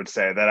 is what I would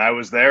say. That I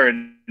was there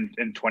in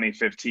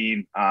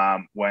 2015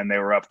 when they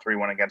were up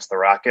 3-1 against the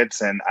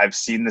Rockets, and I've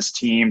seen this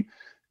team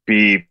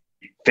be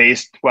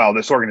this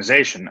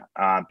organization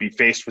be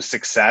faced with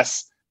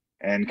success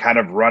and kind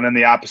of run in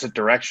the opposite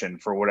direction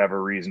for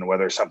whatever reason,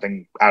 whether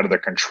something out of their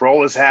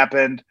control has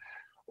happened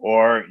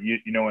or,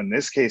 in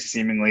this case,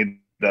 seemingly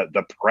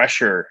the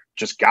pressure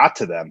just got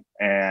to them.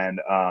 And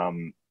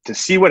to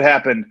see what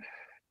happened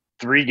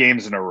 3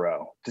 games in a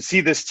row, to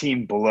see this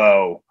team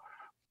blow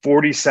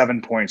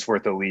 47 points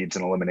worth of leads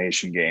in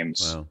elimination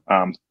games,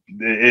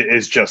 it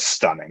is just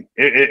stunning.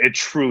 It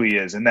truly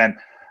is. And then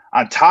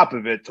on top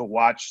of it, to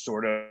watch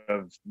sort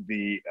of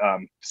the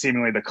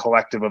seemingly the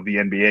collective of the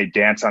NBA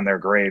dance on their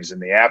graves in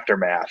the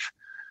aftermath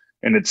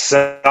in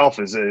itself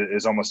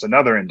is almost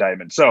another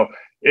indictment. So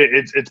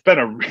it's been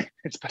a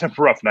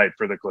rough night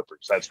for the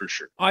Clippers, that's for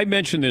sure. I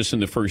mentioned this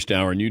in the first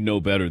hour, and you know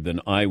better than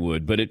I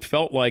would, but it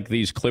felt like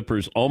these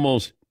Clippers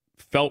almost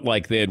felt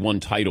like they had won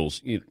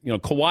titles.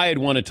 Kawhi had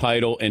won a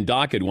title and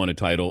Doc had won a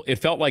title. It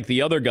felt like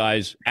the other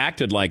guys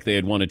acted like they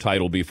had won a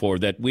title before,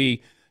 that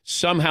we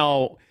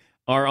somehow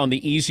are on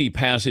the easy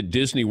pass at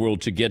Disney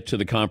World to get to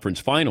the conference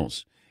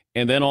finals.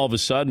 And then all of a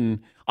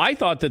sudden, I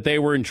thought that they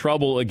were in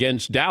trouble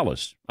against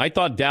Dallas. I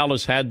thought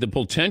Dallas had the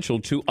potential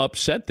to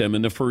upset them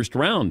in the first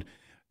round.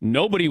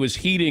 Nobody was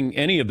heeding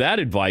any of that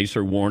advice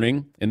or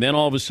warning. And then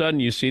all of a sudden,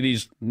 you see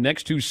these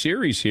next 2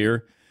 series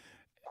here.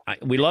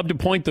 We love to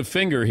point the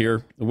finger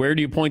here. Where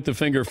do you point the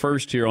finger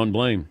first here on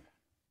blame?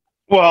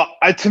 Well,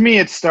 to me,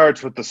 it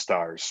starts with the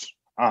stars.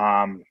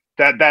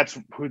 That's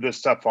who this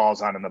stuff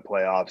falls on in the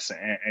playoffs.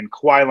 And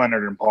Kawhi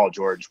Leonard and Paul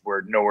George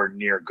were nowhere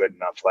near good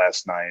enough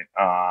last night.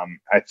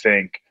 I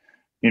think,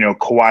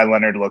 Kawhi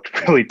Leonard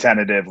looked really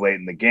tentative late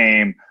in the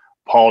game.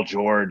 Paul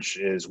George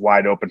is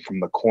wide open from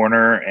the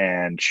corner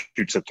and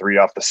shoots a 3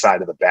 off the side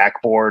of the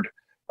backboard.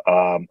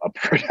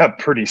 A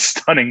pretty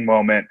stunning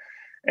moment.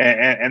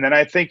 And then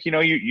I think,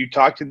 you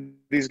talk to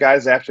these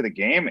guys after the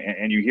game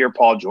and you hear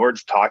Paul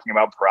George talking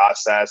about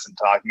process and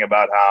talking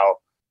about how,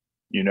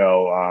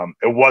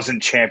 it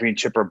wasn't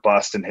championship or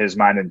bust in his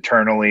mind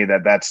internally,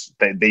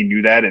 they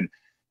knew that.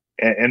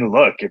 And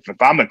look, if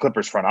I'm the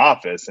Clippers front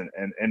office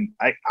and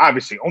I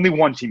obviously only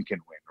one team can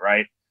win,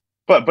 right?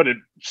 But it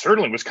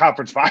certainly was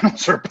conference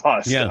finals or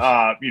bust, yes.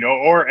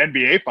 Or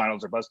NBA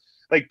finals or bust.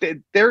 Like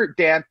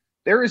Dan,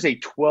 there is a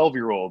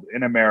 12-year-old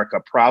in America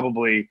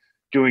probably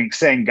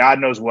saying God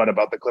knows what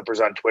about the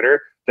Clippers on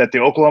Twitter, that the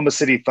Oklahoma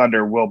City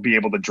Thunder will be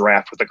able to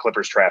draft with the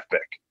Clippers draft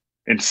pick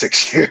in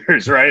 6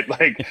 years, right?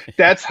 Like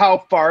that's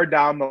how far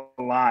down the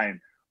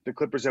line the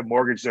Clippers have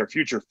mortgaged their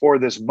future for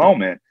this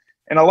moment.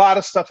 And a lot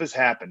of stuff has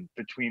happened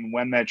between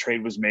when that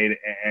trade was made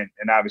and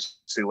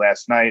obviously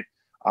last night.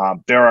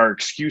 There are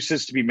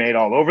excuses to be made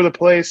all over the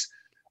place,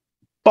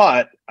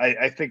 but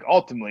I think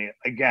ultimately,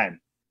 again,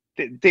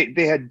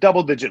 they had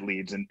double-digit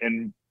leads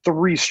in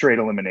 3 straight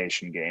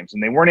elimination games,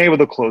 and they weren't able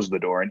to close the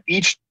door. And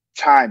each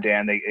time,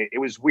 Dan, it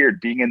was weird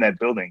being in that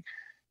building.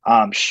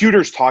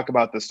 Shooters talk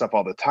about this stuff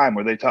all the time.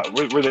 Where they talk,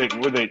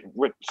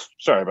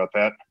 sorry about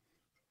that.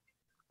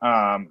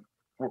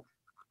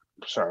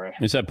 Sorry,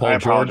 is that Paul I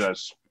George?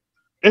 Apologize.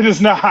 It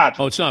is not.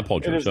 Oh, it's not Paul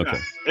George. Okay.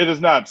 It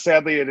is not.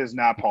 Sadly, it is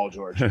not Paul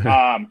George.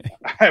 I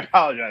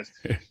apologize.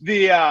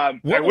 I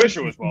wish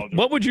it was Paul George.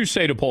 What would you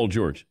say to Paul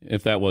George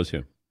if that was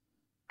him?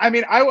 I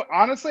mean,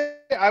 honestly,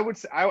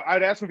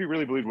 I'd ask him if he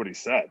really believed what he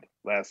said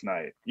last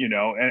night,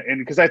 and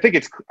because I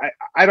think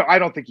I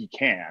don't think he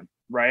can,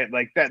 right?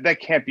 Like that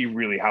can't be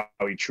really how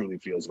he truly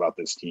feels about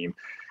this team.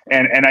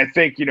 And I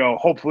think,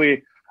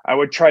 hopefully I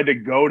would try to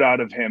goad out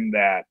of him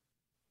that,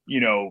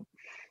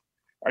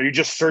 are you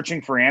just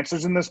searching for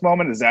answers in this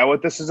moment? Is that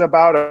what this is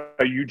about?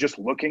 Are you just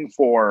looking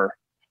for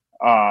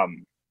a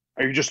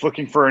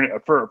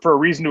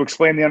reason to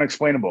explain the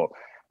unexplainable?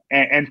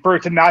 And for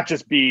it to not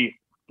just be,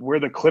 we're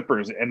the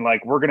Clippers and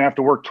like we're going to have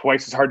to work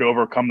twice as hard to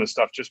overcome this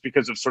stuff just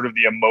because of sort of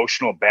the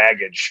emotional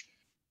baggage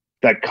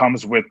that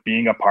comes with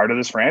being a part of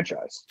this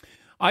franchise.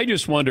 I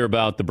just wonder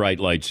about the bright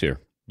lights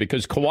here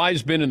because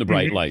Kawhi's been in the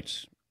bright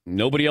lights.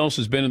 Nobody else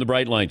has been in the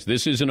bright lights.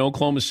 This is in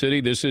Oklahoma City.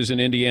 This is in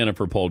Indiana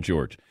for Paul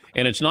George.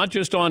 And it's not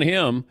just on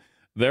him.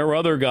 There are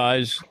other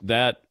guys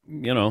that,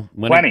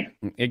 when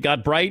it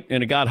got bright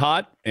and it got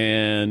hot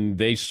and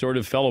they sort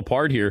of fell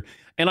apart here.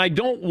 And I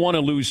don't want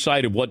to lose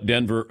sight of what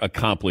Denver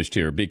accomplished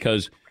here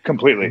because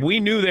completely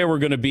we knew they were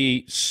going to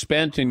be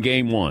spent in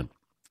game 1.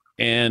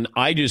 And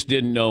I just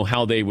didn't know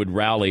how they would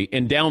rally.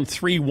 And down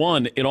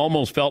 3-1, it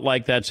almost felt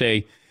like that's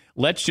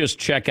let's just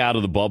check out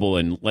of the bubble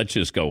and let's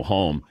just go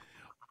home.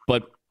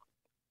 But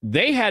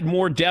they had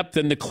more depth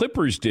than the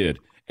Clippers did.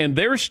 And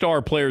their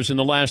star players in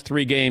the last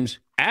 3 games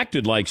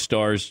acted like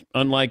stars,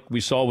 unlike we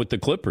saw with the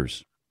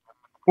Clippers.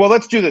 Well,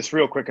 let's do this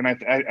real quick. And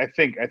I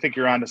think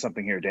you're onto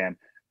something here, Dan.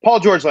 Paul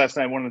George last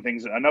night,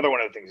 another one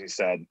of the things he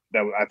said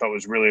that I thought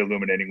was really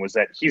illuminating was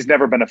that he's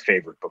never been a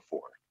favorite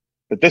before.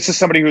 That this is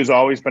somebody who's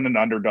always been an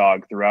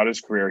underdog throughout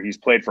his career. He's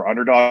played for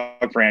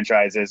underdog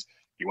franchises.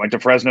 He went to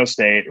Fresno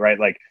State, right?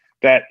 Like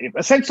that,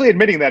 essentially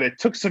admitting that it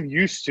took some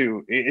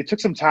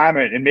time,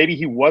 and maybe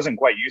he wasn't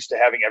quite used to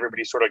having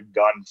everybody sort of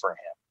gun for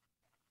him,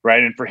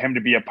 right? And for him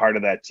to be a part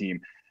of that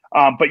team.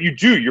 But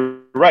you're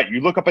right.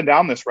 You look up and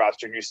down this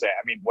roster and you say,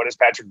 I mean, what has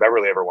Patrick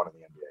Beverley ever won in the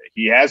NBA?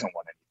 He hasn't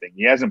won anything. anything.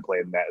 He hasn't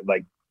played in that,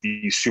 like,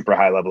 these super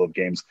high level of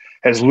games.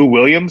 Has Lou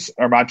Williams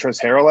or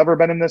Montrezl Harrell ever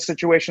been in this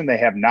situation? They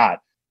have not.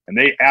 And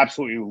they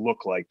absolutely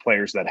look like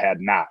players that had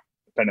not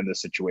been in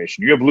this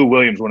situation. You have Lou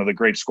Williams, one of the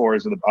great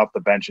scorers off the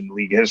bench in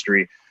league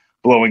history,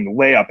 blowing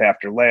layup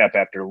after layup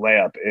after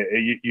layup.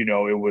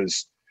 It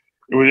was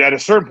at a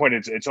certain point,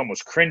 it's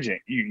almost cringing.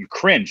 You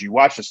cringe. You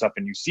watch the stuff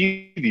and you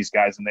see these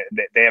guys and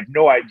they have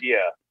no idea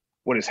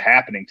what is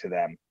happening to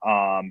them.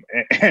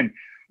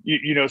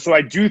 So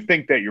I do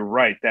think that you're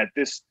right, that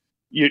this,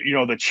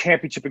 the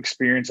championship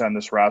experience on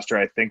this roster,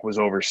 I think, was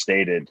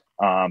overstated.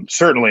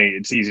 Certainly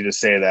it's easy to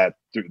say that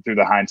through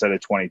the hindsight of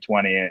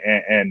 2020.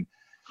 And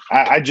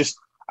I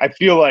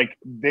feel like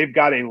they've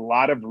got a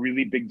lot of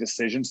really big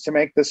decisions to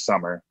make this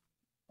summer,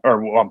 this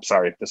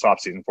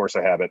offseason, force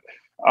a habit.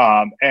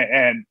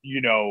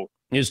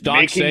 Is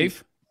Doc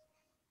safe?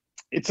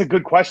 It's a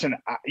good question.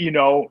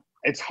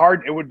 It's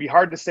hard. It would be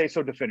hard to say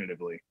so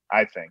definitively,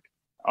 I think.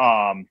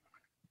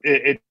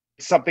 It's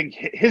something,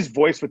 his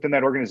voice within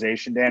that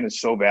organization, Dan, is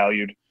so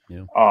valued.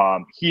 Yeah.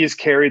 He has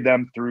carried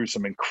them through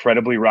some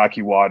incredibly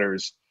rocky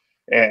waters,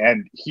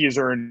 and he has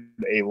earned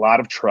a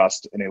lot of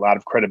trust and a lot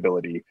of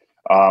credibility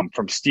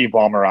from Steve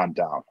Ballmer on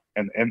down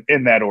and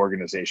in that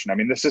organization. I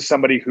mean, this is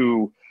somebody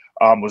who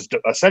was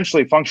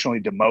essentially functionally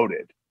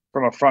demoted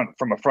from a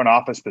front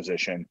office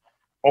position,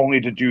 only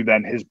to do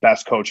then his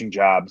best coaching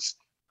jobs,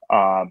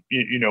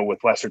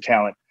 with lesser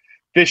talent.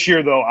 This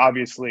year, though,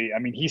 obviously, I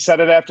mean, he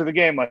said it after the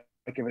game, like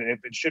if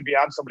it should be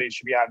on somebody, it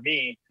should be on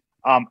me.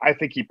 I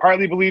think he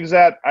partly believes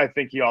that. I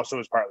think he also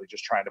is partly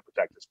just trying to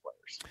protect his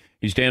players.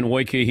 He's Dan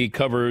Woike. He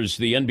covers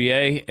the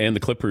NBA and the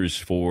Clippers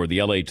for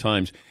the LA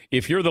Times.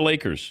 If you're the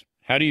Lakers,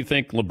 how do you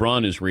think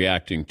LeBron is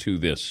reacting to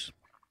this?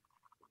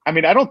 I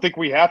mean, I don't think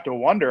we have to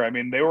wonder. I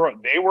mean, they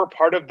were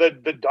part of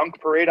the dunk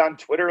parade on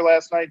Twitter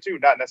last night too.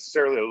 Not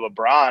necessarily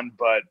LeBron,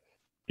 but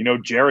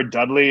Jared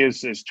Dudley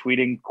is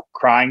tweeting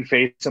crying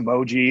face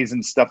emojis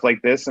and stuff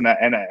like this. And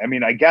I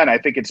mean, again, I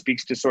think it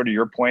speaks to sort of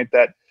your point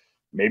that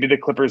maybe the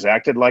Clippers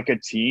acted like a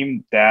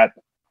team that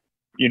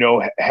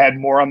had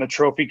more on the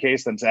trophy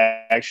case than's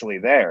actually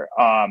there.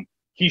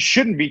 He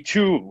shouldn't be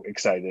too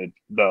excited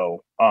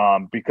though,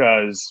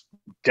 because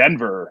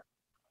Denver.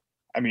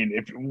 I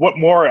mean, what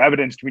more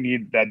evidence do we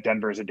need that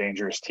Denver is a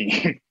dangerous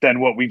team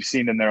than what we've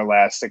seen in their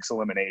last 6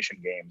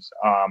 elimination games,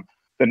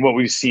 than what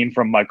we've seen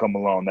from Michael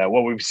Malone, that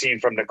what we've seen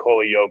from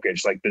Nikola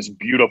Jokic, like this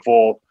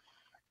beautiful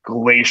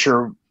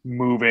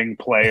glacier-moving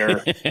player,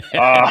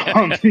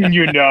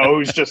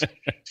 who's just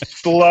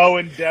slow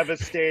and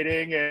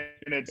devastating,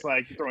 and it's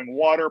like throwing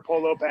water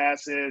polo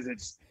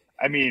passes.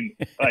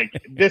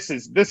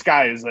 This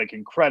guy is like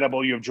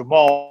incredible. You have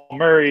Jamal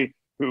Murray,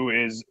 who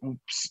is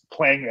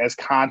playing as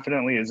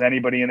confidently as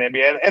anybody in the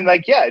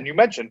NBA. And you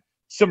mentioned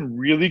some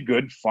really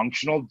good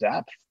functional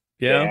depth.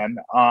 Yeah.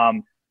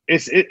 And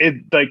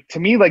to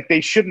me, like,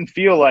 they shouldn't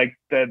feel like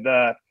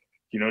to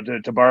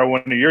borrow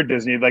one of your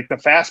Disney, like the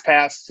fast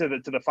pass to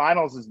the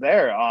finals is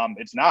there.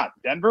 It's not.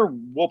 Denver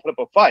will put up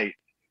a fight.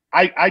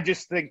 I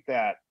just think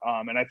that,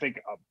 and I think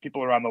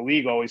people around the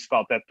league always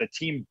felt that the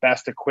team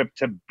best equipped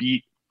to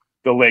beat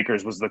the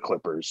Lakers was the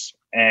Clippers.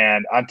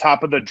 And on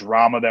top of the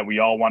drama that we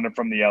all wanted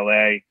from the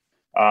LA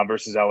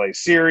versus LA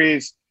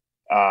series,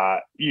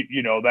 that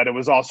it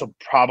was also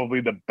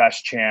probably the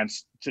best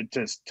chance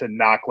to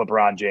knock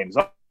LeBron James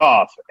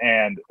off.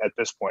 And at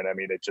this point, I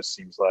mean, it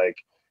seems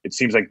like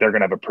they're going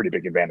to have a pretty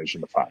big advantage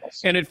in the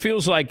finals. And it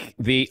feels like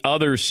the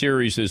other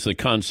series is the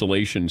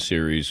consolation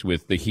series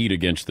with the Heat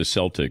against the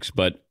Celtics.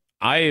 But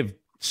I have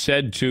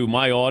said to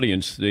my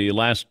audience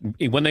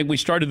when we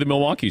started the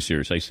Milwaukee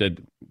series, I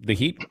said the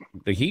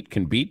Heat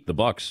can beat the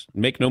Bucks.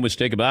 Make no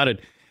mistake about it.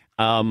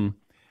 And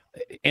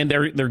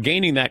they're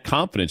gaining that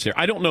confidence there.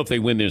 I don't know if they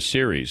win this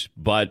series,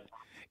 but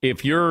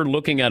if you're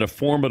looking at a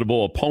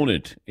formidable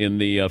opponent in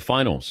the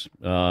finals,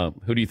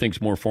 who do you think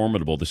is more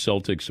formidable, the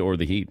Celtics or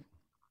the Heat?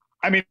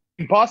 I mean,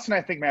 Boston,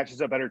 I think,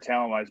 matches up better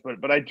talent-wise,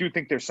 but I do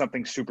think there's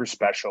something super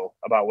special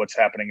about what's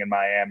happening in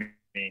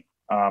Miami,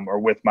 or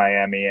with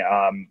Miami.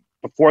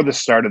 Before the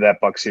start of that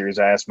Bucks series,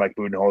 I asked Mike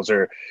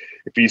Budenholzer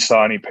if he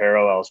saw any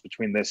parallels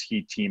between this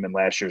Heat team and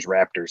last year's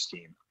Raptors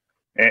team.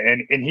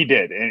 And he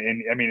did.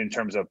 And I mean, in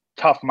terms of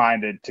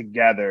tough-minded,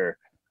 together,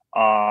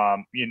 a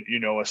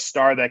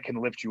star that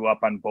can lift you up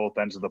on both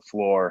ends of the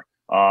floor.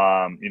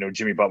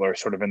 Jimmy Butler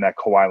sort of in that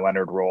Kawhi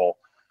Leonard role.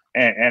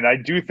 And I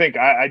do think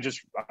I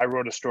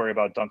wrote a story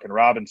about Duncan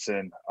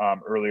Robinson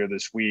earlier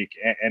this week.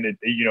 And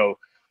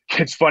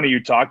it's funny,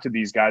 you talk to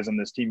these guys on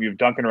this team. You have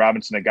Duncan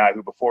Robinson, a guy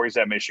who before he's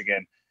at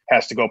Michigan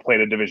has to go play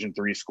at a Division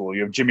III school.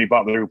 You have Jimmy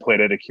Butler, who played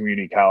at a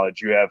community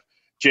college. You have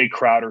Jay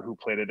Crowder, who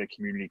played at a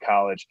community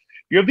college.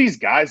 You have these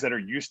guys that are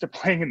used to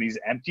playing in these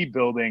empty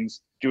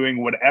buildings,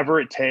 doing whatever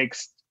it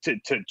takes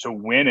to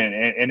win.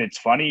 And it's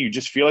funny, you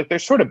just feel like they're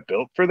sort of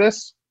built for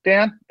this,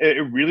 Dan.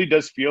 It really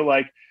does feel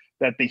like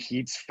that the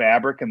Heat's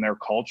fabric and their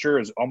culture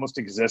is almost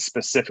exists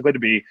specifically to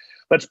be,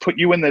 let's put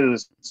you in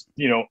this,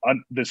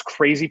 this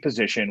crazy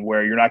position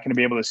where you're not going to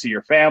be able to see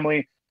your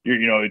family.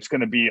 It's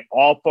going to be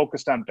all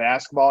focused on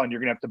basketball, and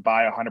you're going to have to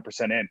buy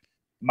 100% in.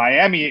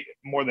 Miami,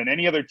 more than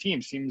any other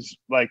team, seems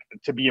like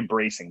to be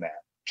embracing that,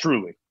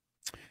 truly.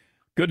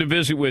 Good to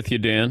visit with you,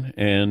 Dan.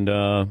 And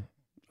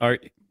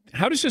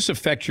how does this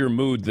affect your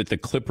mood that the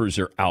Clippers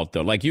are out,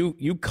 though? Like,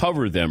 you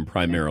cover them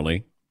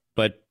primarily,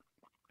 but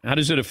how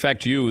does it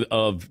affect you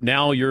of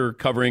now you're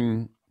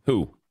covering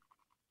who?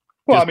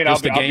 Well, Just, I mean,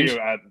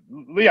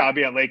 I'll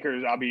be at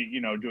Lakers. I'll be,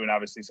 doing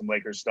obviously some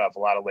Lakers stuff, a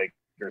lot of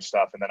Lakers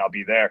stuff, and then I'll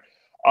be there.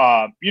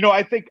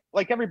 I think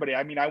like everybody,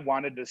 I mean, I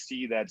wanted to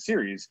see that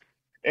series.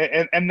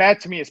 And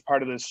that to me is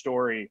part of this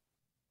story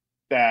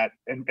that,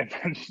 and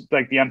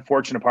like the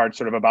unfortunate part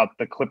sort of about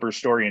the Clippers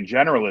story in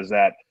general is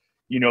that,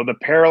 the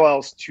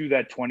parallels to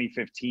that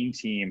 2015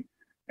 team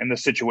and the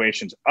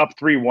situations up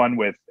 3-1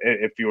 with,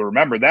 if you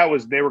remember,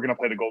 they were going to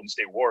play the Golden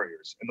State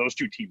Warriors, and those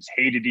two teams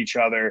hated each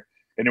other.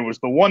 And it was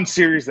the one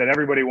series that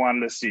everybody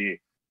wanted to see,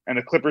 and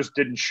the Clippers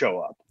didn't show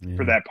up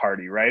for that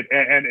party, right?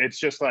 And it's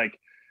just like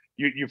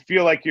you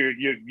feel like you're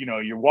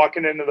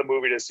walking into the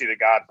movie to see The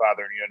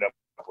Godfather, and you end up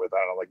with, I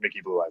don't know, like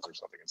Mickey Blue Eyes or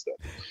something instead.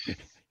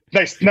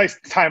 Nice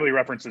timely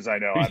references, I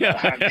know.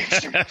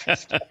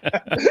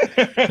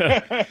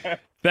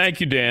 Thank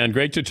you, Dan.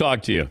 Great to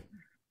talk to you.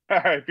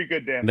 All right, be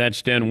good, Dan.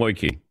 That's Dan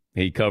Woike.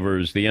 He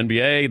covers the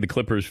NBA, the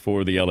Clippers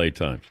for the LA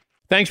Times.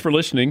 Thanks for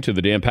listening to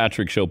the Dan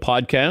Patrick Show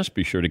podcast.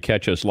 Be sure to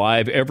catch us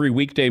live every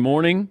weekday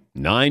morning,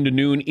 9 to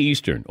noon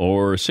Eastern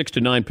or 6 to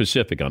 9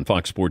 Pacific on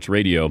Fox Sports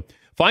Radio.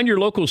 Find your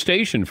local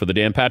station for the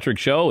Dan Patrick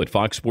Show at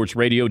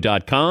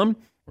foxsportsradio.com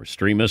or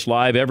stream us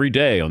live every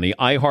day on the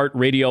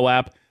iHeartRadio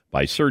app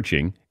by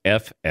searching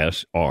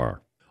FSR.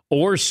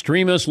 Or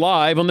stream us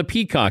live on the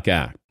Peacock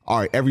app.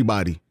 All right,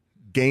 everybody,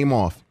 game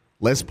off.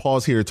 Let's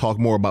pause here to talk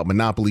more about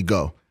Monopoly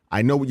Go.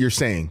 I know what you're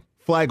saying.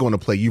 Flag on the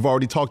play. You've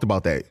already talked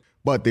about that.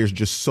 But there's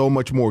just so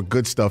much more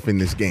good stuff in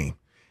this game.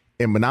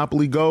 In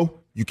Monopoly Go,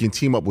 you can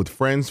team up with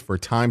friends for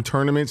timed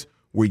tournaments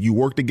where you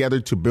work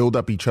together to build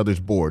up each other's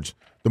boards.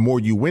 The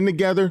more you win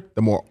together,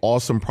 the more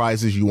awesome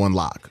prizes you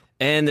unlock.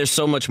 And there's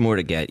so much more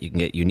to get. You can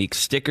get unique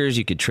stickers.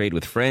 You could trade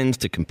with friends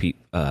to compete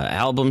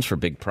albums for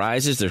big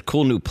prizes. There's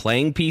cool new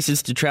playing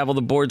pieces to travel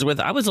the boards with.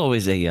 I was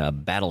always a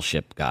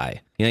battleship guy.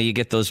 You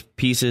get those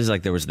pieces,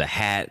 like there was the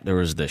hat, there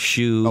was the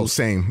shoe. Oh,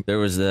 same.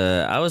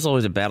 I was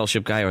always a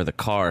battleship guy, or the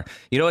car.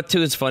 You know what,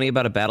 too, is funny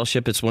about a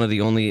battleship? It's one of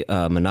the only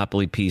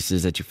Monopoly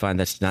pieces that you find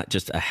that's not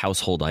just a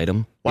household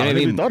item. Wow, I never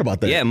even thought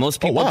about that. Yeah, most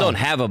people don't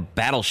have a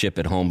battleship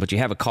at home, but you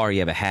have a car,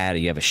 you have a hat,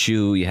 you have a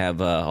shoe, you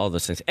have all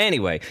those things.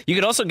 Anyway, you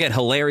could also get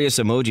hilarious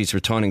emojis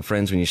for taunting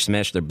friends when you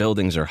smash their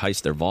buildings or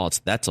heist their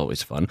vaults. That's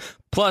always fun.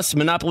 Plus,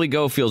 Monopoly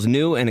Go feels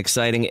new and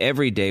exciting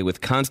every day with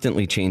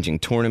constantly changing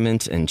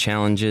tournaments and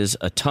challenges.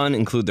 A ton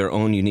include their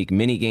own unique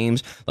mini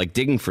games like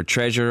digging for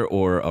treasure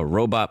or a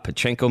robot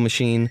Pachinko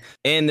machine.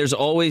 And there's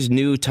always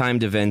new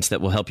timed events that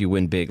will help you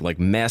win big, like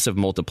massive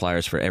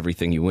multipliers for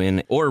everything you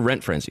win or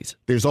rent frenzies.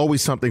 There's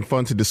always something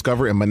fun to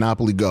discover in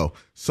Monopoly Go.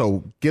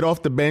 So get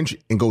off the bench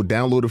and go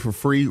download it for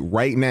free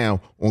right now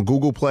on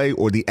Google Play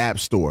or the App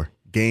Store.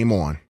 Game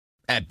on.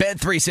 At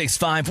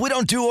Bet365, we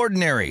don't do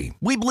ordinary.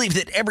 We believe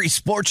that every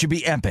sport should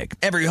be epic.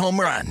 Every home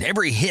run,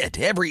 every hit,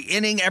 every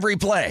inning, every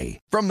play.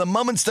 From the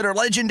moments that are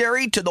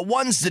legendary to the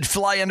ones that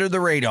fly under the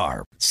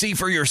radar. See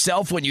for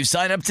yourself when you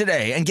sign up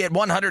today and get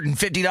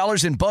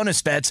 $150 in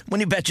bonus bets when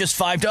you bet just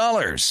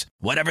 $5.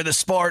 Whatever the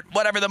sport,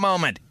 whatever the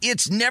moment,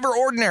 it's never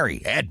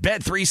ordinary at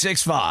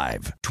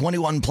Bet365.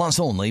 21 plus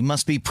only.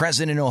 Must be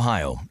present in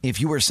Ohio.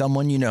 If you or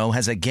someone you know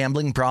has a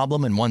gambling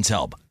problem and wants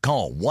help,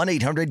 call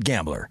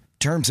 1-800-GAMBLER.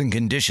 Terms and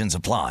conditions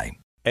apply.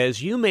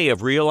 As you may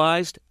have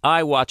realized,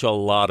 I watch a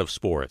lot of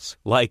sports.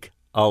 Like,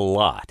 a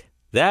lot.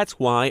 That's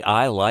why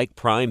I like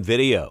Prime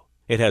Video.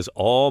 It has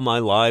all my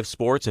live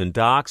sports and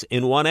docs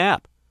in one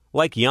app.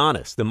 Like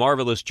Giannis, The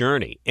Marvelous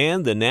Journey,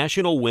 and the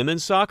National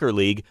Women's Soccer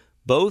League,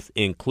 both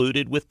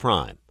included with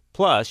Prime.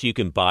 Plus, you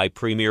can buy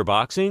Premier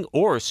Boxing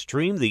or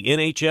stream the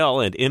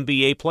NHL and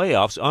NBA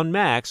playoffs on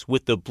Max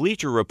with the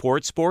Bleacher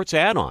Report Sports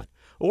add-on.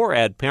 Or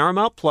add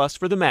Paramount Plus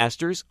for the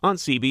Masters on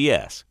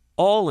CBS.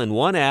 All in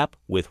one app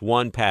with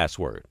one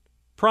password.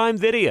 Prime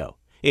Video.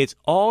 It's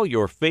all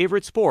your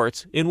favorite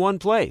sports in one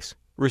place.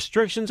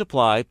 Restrictions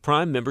apply.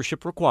 Prime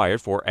membership required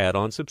for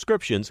add-on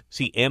subscriptions.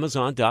 See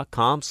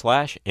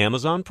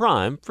Amazon.com/Amazon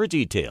Prime for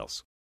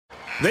details.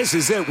 This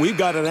is it. We've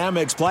got an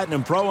Amex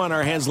Platinum Pro on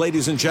our hands,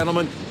 ladies and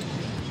gentlemen.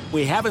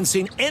 We haven't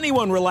seen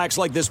anyone relax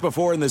like this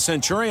before in the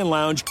Centurion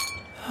Lounge.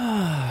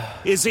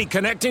 Is he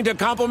connecting to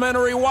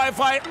complimentary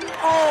Wi-Fi?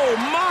 Oh,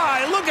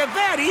 my. Look at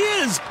that. He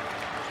is.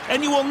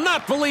 And you will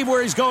not believe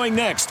where he's going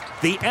next.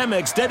 The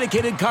Amex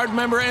dedicated card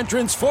member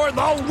entrance for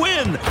the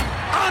win.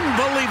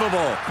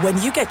 Unbelievable.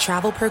 When you get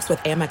travel perks with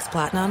Amex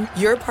Platinum,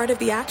 you're part of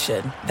the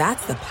action.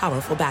 That's the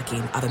powerful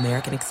backing of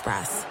American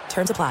Express.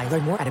 Terms apply.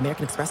 Learn more at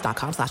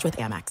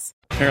americanexpress.com/withAmex.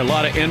 There are a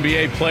lot of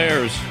NBA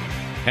players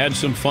had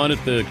some fun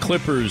at the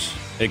Clippers'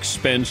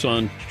 expense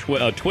on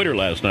Twitter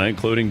last night,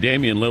 including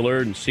Damian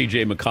Lillard and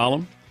C.J.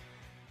 McCollum,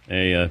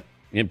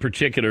 in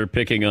particular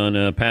picking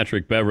on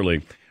Patrick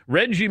Beverley.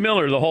 Reggie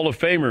Miller, the Hall of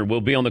Famer,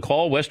 will be on the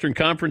call. Western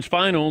Conference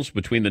Finals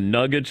between the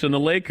Nuggets and the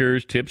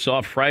Lakers tips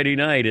off Friday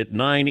night at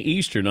 9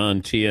 Eastern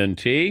on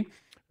TNT.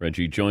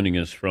 Reggie joining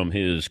us from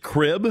his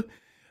crib.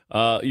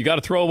 You got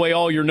to throw away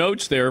all your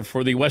notes there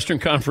for the Western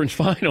Conference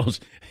Finals.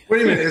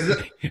 Wait a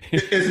minute.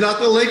 It's not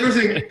the Lakers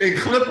and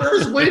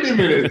Clippers? Wait a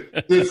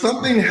minute. Did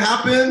something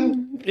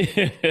happen?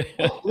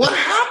 What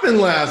happened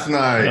last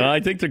night? I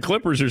think the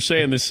Clippers are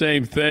saying the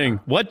same thing.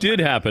 What did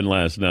happen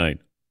last night?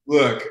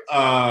 Look,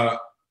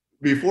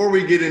 before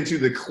we get into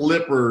the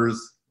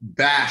Clippers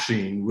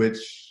bashing, which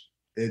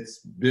it's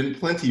been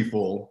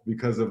plentiful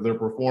because of their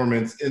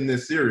performance in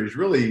this series,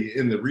 really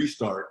in the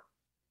restart,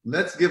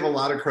 let's give a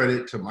lot of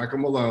credit to Michael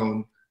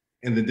Malone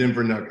and the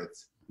Denver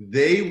Nuggets.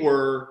 They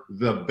were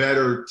the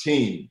better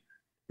team.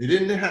 They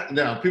didn't have,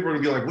 now people are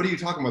gonna be like, what are you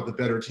talking about, the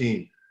better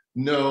team?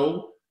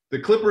 No, the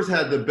Clippers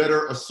had the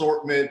better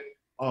assortment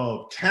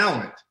of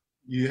talent.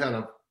 You had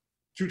a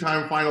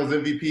 2-time finals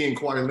MVP in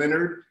Kawhi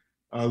Leonard,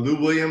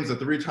 Lou Williams, a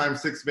 3-time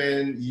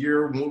six-man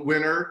year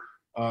winner.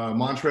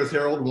 Montrezl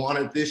Harrell won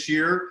it this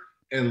year.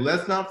 And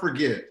let's not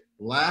forget,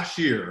 last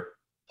year,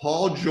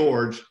 Paul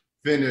George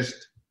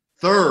finished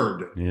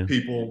third in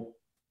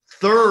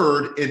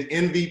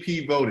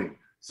MVP voting.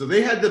 So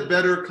they had the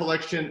better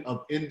collection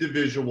of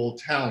individual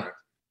talent.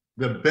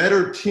 The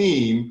better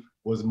team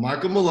was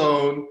Michael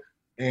Malone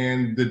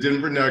and the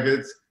Denver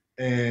Nuggets,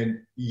 and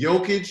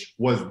Jokic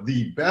was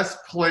the best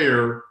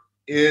player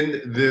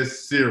in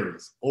this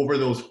series over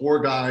those 4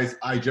 guys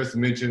I just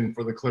mentioned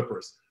for the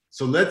Clippers.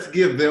 So let's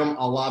give them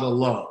a lot of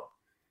love.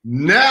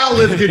 Now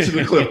let's get to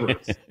the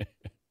Clippers,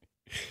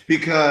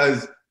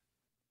 because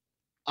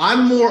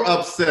I'm more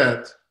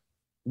upset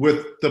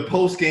with the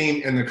post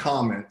game and the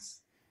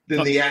comments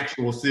than the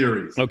actual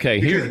series. Okay,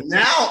 because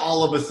now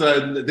all of a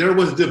sudden there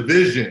was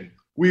division.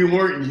 We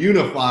weren't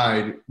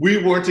unified. We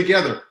weren't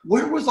together.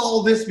 Where was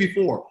all this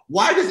before?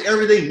 Why does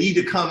everything need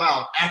to come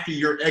out after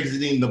you're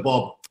exiting the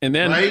bubble? And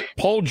then right?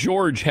 Paul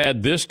George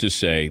had this to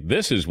say.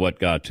 This is what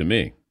got to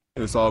me.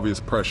 It's obvious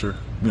pressure,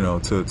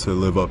 to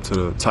live up to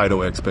the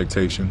title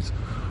expectations.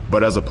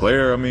 But as a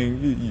player, I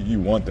mean, you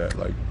want that.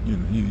 Like,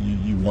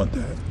 you want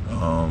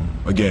that.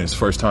 Again, it's the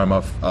first time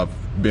I've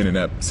been in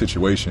that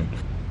situation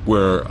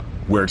where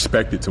we're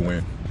expected to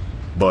win.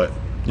 But,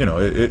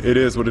 it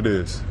is what it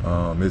is.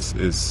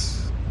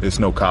 It's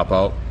no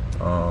cop-out.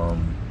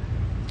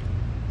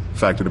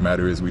 Fact of the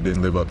matter is we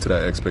didn't live up to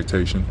that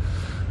expectation.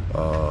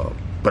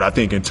 But I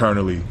think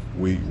internally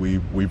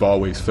we've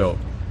always felt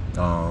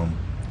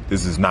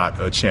this is not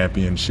a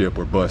championship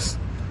or bust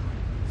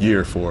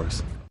year for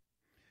us.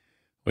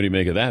 What do you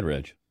make of that,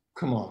 Reg?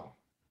 Come on.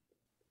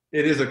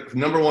 It is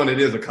number one, it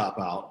is a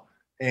cop-out.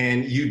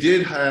 And you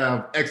did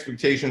have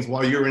expectations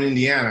while you were in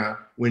Indiana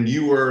when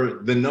you were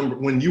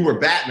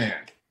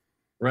Batman,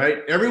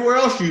 right? Everywhere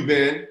else you've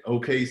been,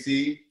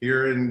 OKC,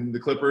 here in the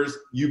Clippers,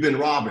 you've been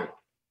Robin,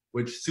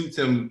 which suits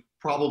him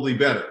probably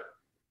better.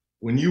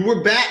 When you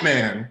were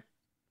Batman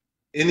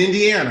in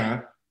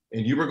Indiana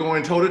and you were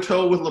going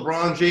toe-to-toe with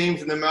LeBron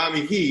James and the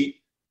Miami Heat,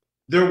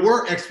 there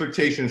were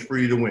expectations for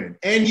you to win.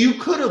 And you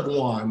could have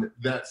won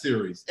that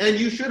series. And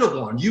you should have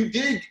won. You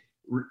did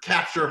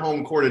capture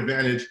home court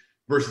advantage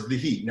versus the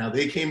Heat. Now,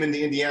 they came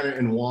into Indiana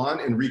and won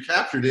and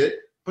recaptured it,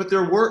 but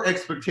there were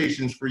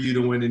expectations for you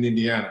to win in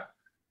Indiana.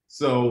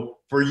 So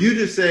for you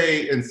to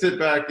say and sit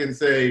back and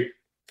say,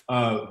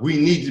 we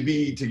need to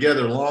be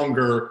together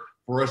longer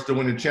for us to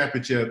win a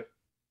championship,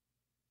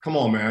 come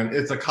on, man.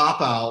 It's a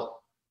cop-out.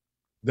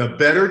 The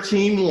better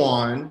team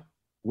won,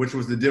 which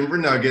was the Denver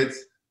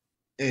Nuggets,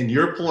 and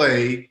your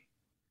play,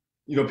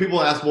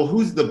 people ask, well,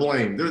 who's the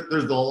blame?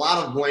 There's a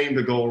lot of blame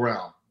to go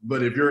around.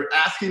 But if you're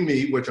asking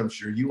me, which I'm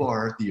sure you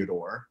are,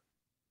 Theodore,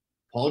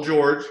 Paul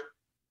George,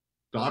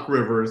 Doc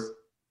Rivers,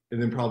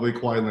 and then probably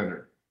Kawhi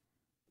Leonard.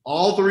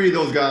 All 3 of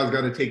those guys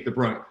got to take the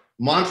brunt.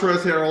 Montrezl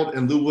Harrell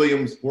and Lou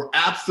Williams were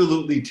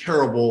absolutely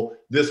terrible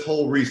this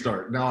whole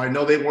restart. Now, I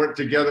know they weren't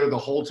together the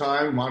whole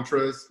time.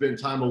 Montrezl spent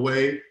time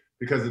away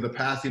because of the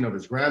passing of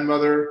his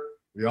grandmother.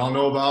 We all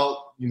know about,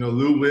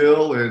 Lou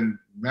Will and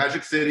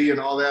Magic City and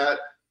all that.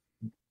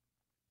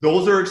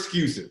 Those are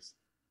excuses.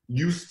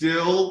 You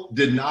still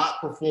did not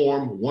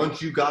perform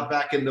once you got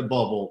back in the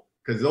bubble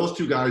because those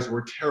 2 guys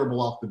were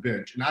terrible off the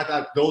bench. And I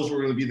thought those were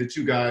going to be the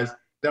 2 guys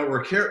that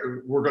were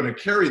going to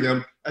carry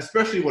them,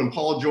 especially when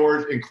Paul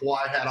George and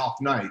Kawhi had off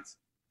nights.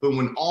 But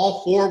when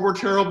all 4 were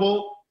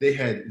terrible, they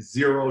had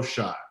 0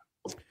 shot.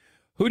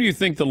 Who do you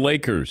think the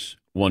Lakers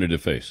wanted to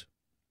face?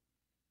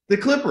 The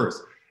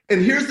Clippers.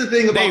 And here's the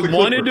thing about the Clippers. They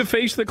wanted to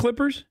face the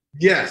Clippers?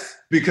 Yes,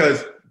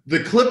 because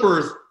the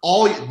Clippers,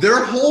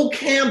 their whole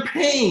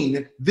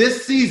campaign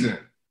this season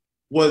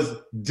was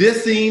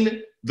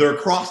dissing their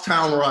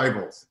crosstown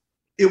rivals.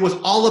 It was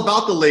all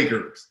about the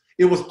Lakers.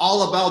 It was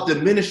all about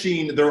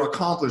diminishing their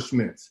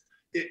accomplishments.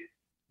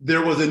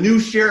 There was a new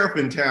sheriff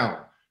in town.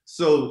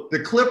 So the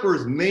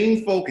Clippers'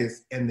 main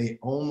focus, and they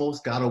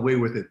almost got away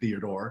with it,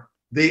 Theodore.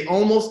 They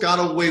almost got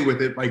away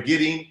with it by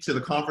getting to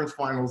the conference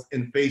finals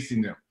and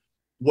facing them,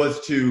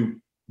 was to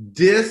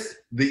diss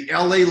the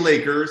LA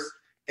Lakers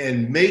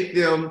and make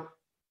them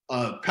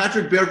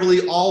Patrick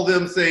Beverly, all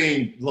them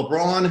saying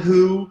LeBron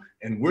who,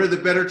 and we're the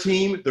better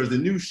team. There's a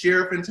new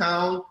sheriff in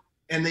town,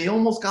 and they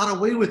almost got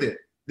away with it.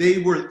 they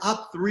were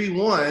up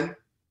 3-1,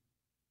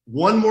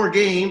 one more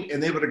game,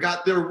 and they would have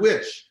got their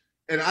wish.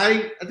 And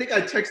I think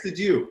I texted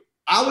you.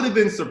 I would have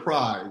been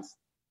surprised.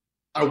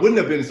 I wouldn't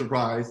have been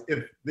surprised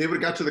if they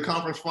would have got to the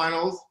conference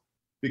finals,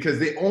 because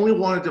they only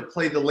wanted to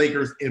play the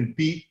Lakers and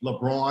beat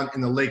LeBron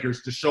and the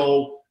Lakers to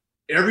show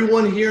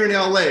everyone here in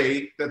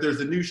LA that there's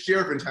a new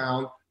sheriff in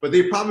town, but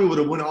they probably would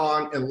have went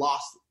on and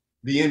lost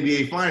the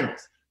NBA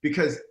Finals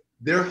because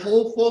their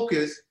whole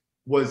focus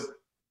was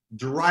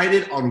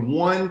derided on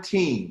one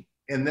team,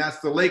 and that's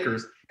the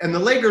Lakers. And the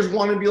Lakers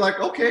wanted to be like,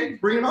 okay,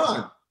 bring it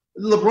on.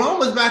 LeBron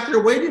was back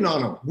there waiting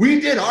on them.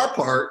 We did our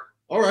part.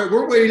 All right,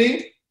 we're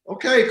waiting.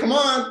 Okay, come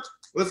on.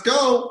 Let's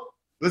go.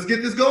 Let's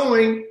get this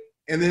going.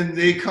 And then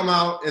they come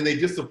out and they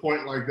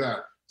disappoint like that.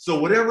 So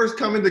whatever's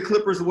coming the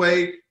Clippers'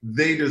 way,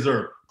 they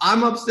deserve.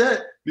 I'm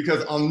upset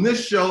because on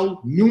this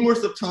show,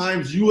 numerous of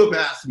times you have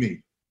asked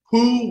me,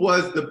 who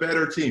was the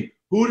better team?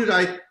 Who did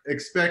I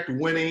expect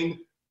winning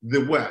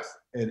the West?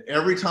 And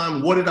every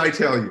time, what did I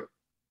tell you?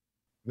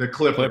 The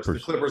Clippers. The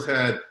Clippers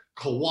had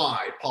Kawhi,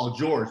 Paul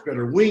George,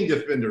 better wing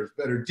defenders,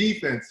 better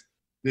defense.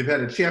 They've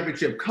had a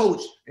championship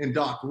coach in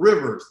Doc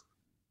Rivers.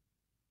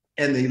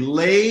 And they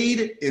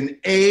laid an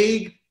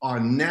egg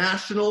on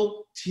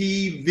national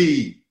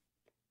TV,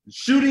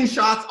 shooting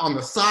shots on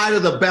the side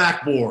of the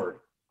backboard.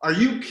 Are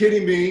you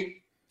kidding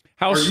me?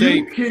 Are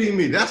you kidding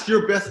me? That's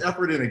your best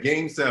effort in a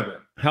Game 7.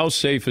 How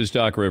safe is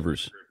Doc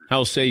Rivers?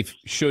 How safe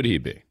should he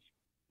be?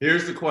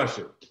 Here's the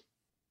question.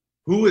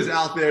 Who is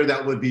out there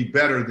that would be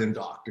better than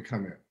Doc to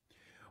come in?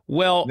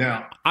 Well,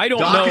 now, I don't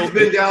Doc know. Doc has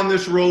been down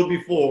this road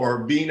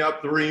before, being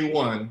up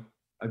 3-1.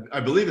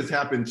 I believe it's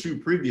happened 2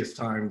 previous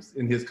times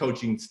in his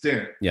coaching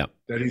stint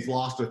that he's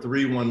lost a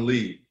 3-1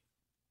 lead.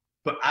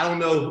 But I don't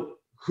know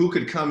who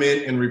could come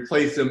in and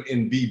replace him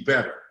and be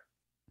better.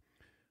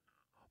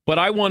 But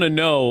I want to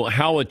know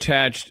how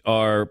attached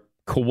are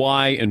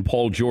Kawhi and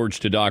Paul George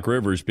to Doc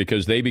Rivers,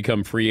 because they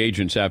become free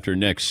agents after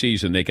next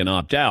season. They can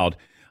opt out.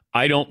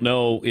 I don't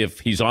know if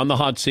he's on the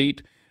hot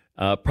seat.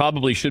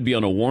 Probably should be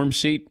on a warm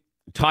seat.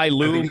 Ty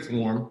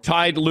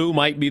Lue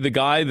might be the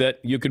guy that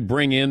you could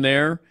bring in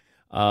there.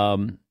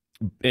 And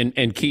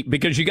keep,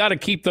 because you got to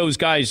keep those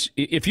guys.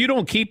 If you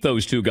don't keep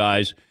those two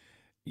guys,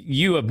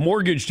 you have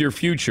mortgaged your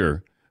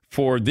future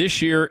for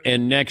this year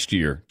and next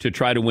year to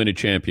try to win a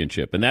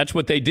championship. And that's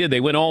what they did. They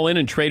went all in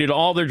and traded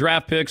all their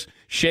draft picks.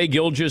 Shai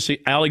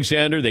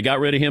Gilgeous-Alexander, they got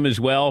rid of him as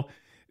well.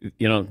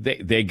 You know,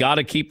 they got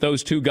to keep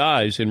those two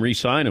guys and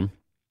re-sign them.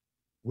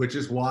 Which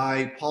is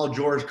why Paul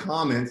George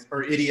comments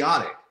are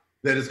idiotic,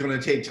 that it's going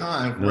to take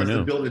time for us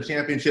to build a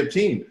championship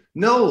team.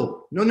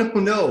 No.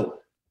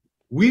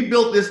 We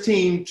built this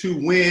team to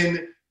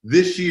win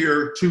this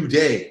year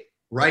today,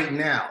 right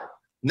now.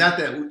 Not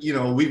that,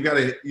 we've got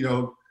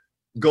to,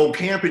 go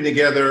camping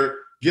together,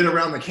 get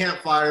around the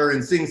campfire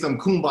and sing some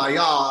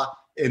kumbaya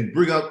and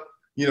bring up,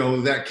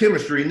 that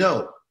chemistry.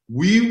 No,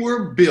 we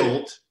were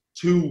built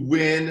to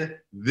win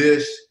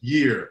this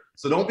year.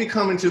 So don't be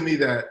coming to me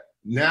that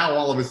now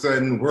all of a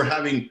sudden we're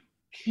having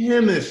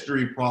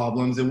chemistry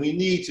problems and we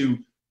need to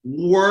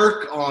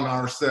work on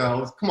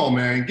ourselves. Come on,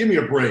 man, give me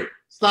a break.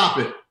 Stop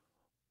it.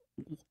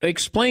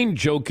 Explain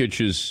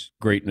Jokic's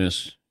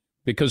greatness,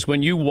 because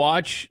when you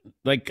watch,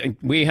 like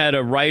we had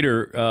a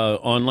writer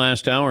on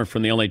last hour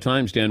from the LA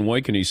Times, Dan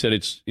Woiken, he said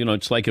it's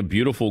like a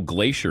beautiful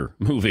glacier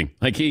moving.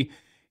 Like he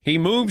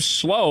moves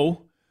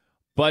slow,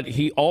 but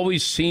he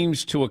always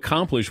seems to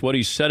accomplish what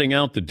he's setting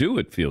out to do,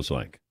 it feels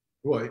like.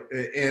 Right,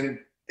 and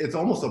it's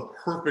almost a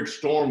perfect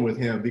storm with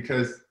him,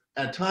 because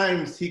at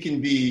times he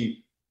can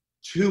be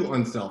too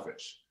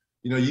unselfish.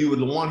 You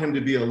would want him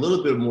to be a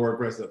little bit more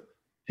aggressive.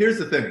 Here's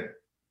the thing.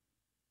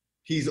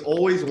 He's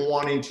always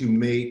wanting to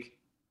make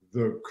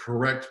the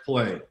correct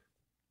play.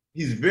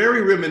 He's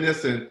very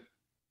reminiscent,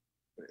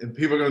 and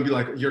people are going to be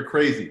like, you're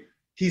crazy.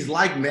 He's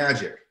like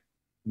Magic.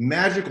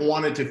 Magic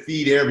wanted to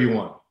feed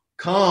everyone.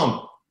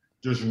 Come,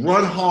 just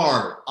run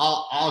hard.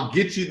 I'll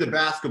get you the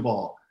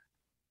basketball.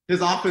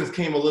 His offense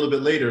came a little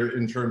bit later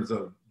in terms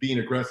of being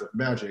aggressive.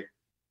 Magic.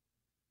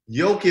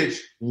 Jokic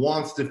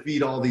wants to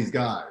feed all these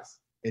guys,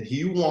 and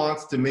he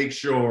wants to make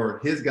sure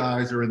his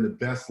guys are in the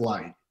best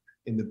light,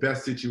 in the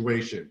best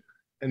situation.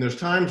 And there's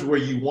times where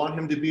you want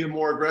him to be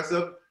more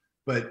aggressive,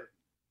 but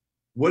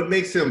what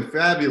makes him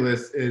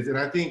fabulous is, and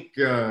I think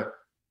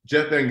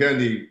Jeff Van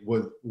Gundy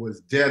was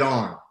dead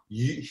on.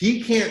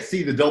 He can't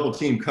see the double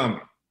team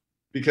coming,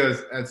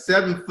 because at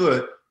 7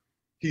 foot,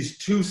 he's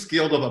too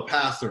skilled of a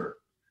passer.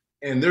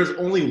 And there's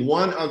only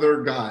one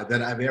other guy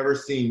that I've ever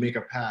seen make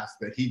a pass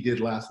that he did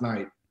last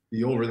night,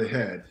 the over the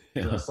head,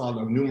 that I saw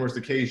on numerous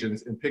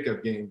occasions in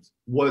pickup games,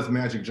 was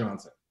Magic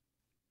Johnson.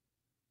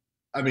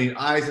 I mean,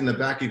 eyes in the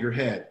back of your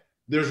head.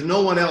 There's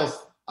no one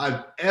else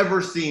I've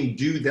ever seen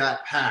do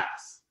that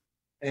pass.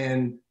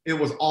 And it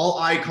was all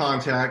eye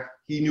contact.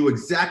 He knew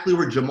exactly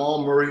where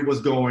Jamal Murray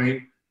was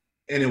going,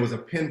 and it was a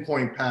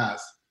pinpoint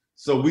pass.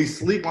 So we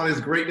sleep on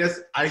his greatness.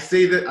 I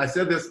said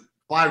this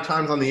 5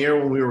 times on the air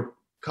when we were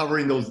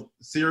covering those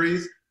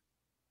series.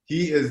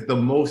 He is the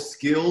most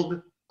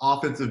skilled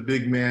offensive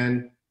big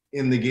man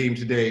in the game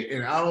today,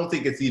 and I don't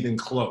think it's even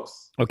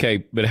close.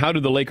 Okay, but how do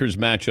the Lakers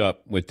match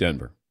up with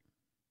Denver?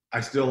 I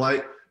still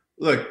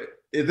look,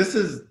 this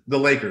is the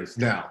Lakers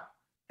now,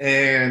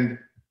 and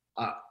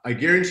I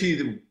guarantee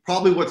you that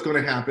probably what's going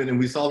to happen, and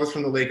we saw this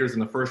from the Lakers in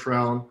the first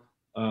round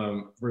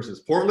versus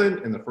Portland,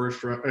 in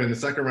the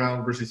second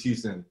round versus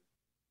Houston.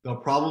 They'll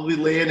probably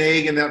lay an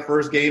egg in that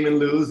first game and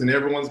lose, and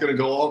everyone's going to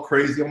go all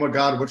crazy. Oh my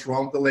God, what's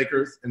wrong with the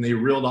Lakers? And they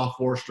reeled off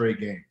 4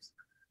 straight games.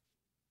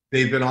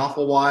 They've been off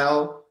a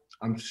while.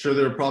 I'm sure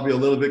they're probably a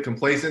little bit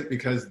complacent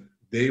because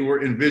they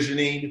were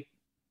envisioning,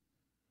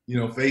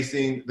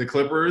 facing the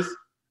Clippers.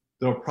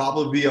 There'll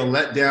probably be a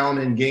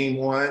letdown in game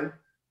 1.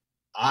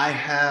 I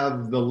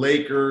have the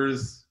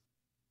Lakers.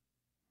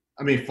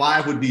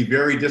 5 would be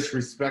very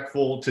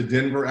disrespectful to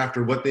Denver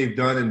after what they've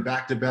done in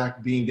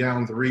back-to-back being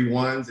down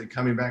 3-1s and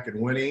coming back and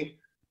winning.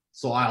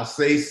 So I'll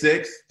say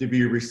 6 to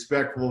be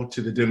respectful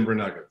to the Denver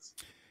Nuggets.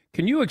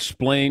 Can you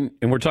explain,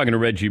 and we're talking to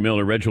Reggie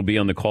Miller. Reg will be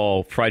on the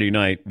call Friday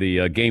night,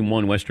 the Game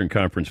 1 Western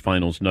Conference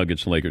Finals,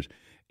 Nuggets and Lakers.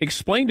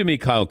 Explain to me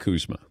Kyle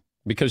Kuzma,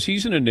 because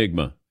he's an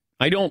enigma.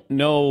 I don't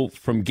know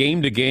from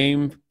game to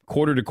game,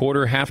 quarter to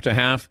quarter, half to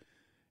half.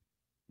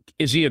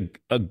 Is he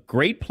a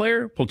great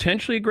player,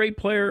 potentially a great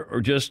player,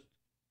 or just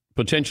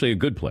potentially a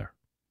good player?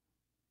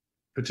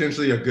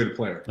 Potentially a good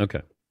player.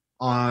 Okay.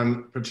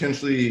 On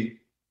potentially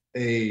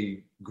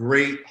a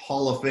great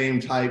Hall of Fame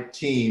type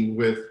team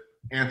with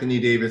Anthony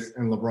Davis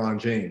and LeBron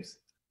James.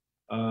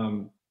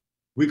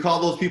 We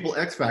call those people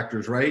X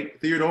factors, right,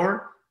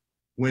 Theodore?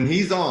 When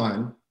he's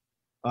on,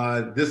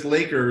 this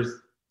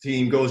Lakers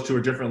team goes to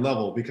a different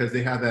level because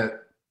they have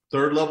that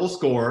third level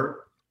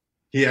scorer.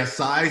 He has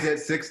size at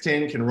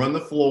 6'10", can run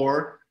the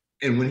floor.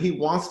 And when he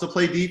wants to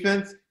play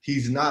defense,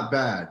 he's not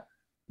bad.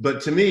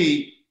 But to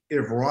me,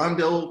 if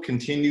Rondo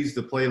continues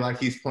to play like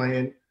he's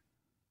playing,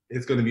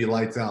 it's going to be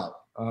lights out.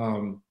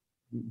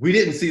 We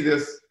didn't see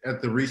this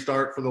at the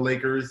restart for the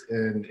Lakers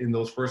and in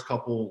those first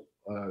couple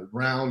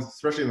rounds,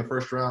 especially in the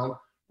first round.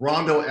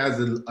 Rondo adds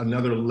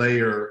another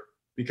layer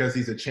because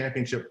he's a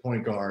championship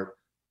point guard,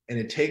 and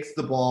it takes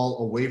the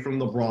ball away from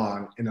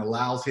LeBron and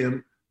allows